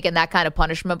never taken that kind of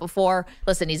punishment before.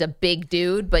 Listen, he's a big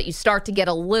dude, but you start to get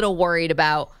a little worried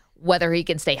about whether he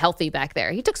can stay healthy back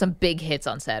there. He took some big hits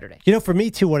on Saturday. For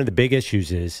me, too, one of the big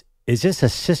issues is is this a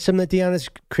system that Deion is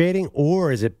creating,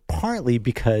 or is it partly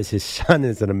because his son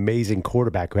is an amazing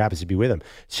quarterback who happens to be with him?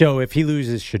 So if he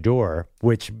loses Shedeur,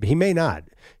 which he may not,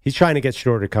 he's trying to get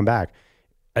Shedeur to come back.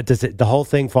 Does the whole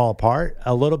thing fall apart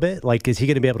a little bit? Like, is he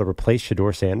going to be able to replace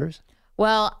Shedeur Sanders?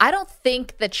 Well, I don't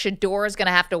think that Shedeur is going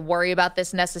to have to worry about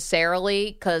this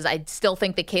necessarily, because I still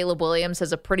think that Caleb Williams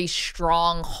has a pretty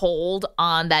strong hold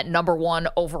on that number 1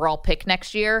 overall pick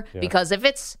next year. Yeah. Because if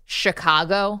it's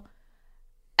Chicago,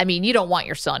 I mean, you don't want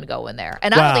your son going there.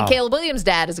 And I don't think Caleb Williams'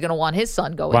 dad is going to want his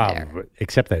son going there.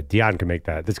 Except that Deion can make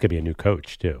that. This could be a new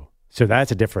coach, too. So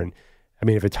that's a different... I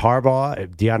mean, if it's Harbaugh,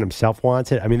 if Deion himself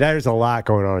wants it, I mean, there's a lot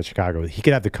going on in Chicago. He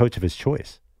could have the coach of his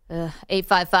choice.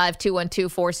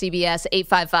 855-212-4CBS,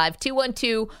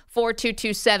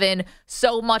 855-212-4227.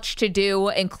 So much to do,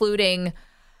 including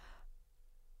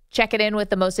checking in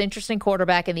with the most interesting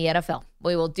quarterback in the NFL.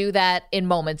 We will do that in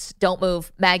moments. Don't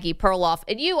move. Maggie, Perloff,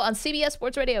 and you on CBS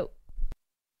Sports Radio.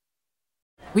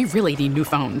 We really need new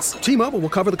phones. T-Mobile will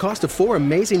cover the cost of 4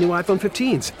 amazing new iPhone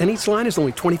 15s, and each line is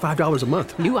only $25 a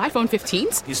month. New iPhone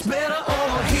 15s? It's better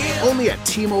over here. Only at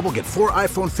T-Mobile, get 4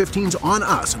 iPhone 15s on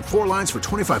us and 4 lines for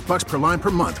 $25 per line per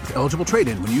month with eligible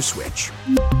trade-in when you switch.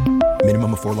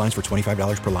 Minimum of 4 lines for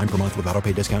 $25 per line per month with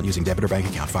autopay discount using debit or bank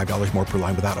account. $5 more per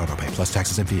line without autopay, plus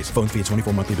taxes and fees. Phone fee at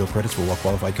 24 monthly bill credits for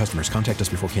well-qualified customers. Contact us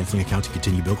before canceling account to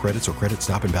continue bill credits or credit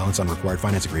stop and balance on required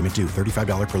finance agreement due.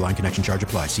 $35 per line connection charge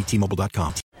applies. See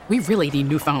T-Mobile.com. We really need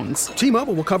new phones.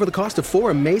 T-Mobile will cover the cost of 4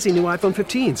 amazing new iPhone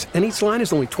 15s, and each line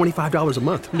is only $25 a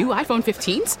month. New iPhone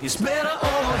 15s? It's better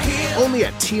over here. Only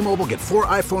at T-Mobile, get 4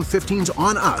 iPhone 15s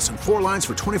on us and 4 lines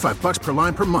for $25 per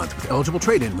line per month with eligible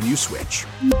trade-in when you switch.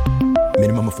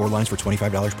 Minimum of 4 lines for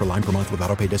 $25 per line per month with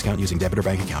autopay discount using debit or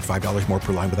bank account. $5 more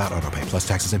per line without autopay, plus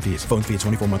taxes and fees. Phone fee at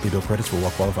 24 monthly bill credits for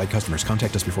well-qualified customers.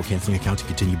 Contact us before canceling account to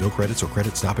continue bill credits or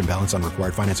credit stop and balance on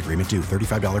required finance agreement due.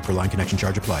 $35 per line connection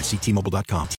charge applies. See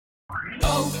T-Mobile.com.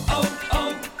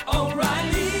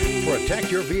 O'Reilly.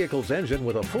 Protect your vehicle's engine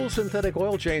with a full synthetic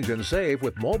oil change and save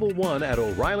with Mobile One at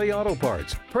O'Reilly Auto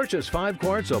Parts. Purchase 5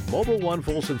 quarts of Mobile One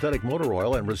full synthetic motor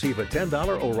oil and receive a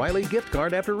 $10 O'Reilly gift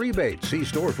card after rebate. See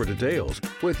store for details.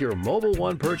 With your Mobile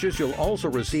One purchase, you'll also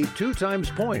receive 2 times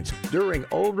points during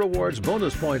O Rewards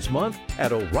Bonus Points Month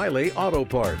at O'Reilly Auto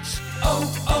Parts.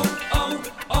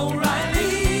 O'Reilly.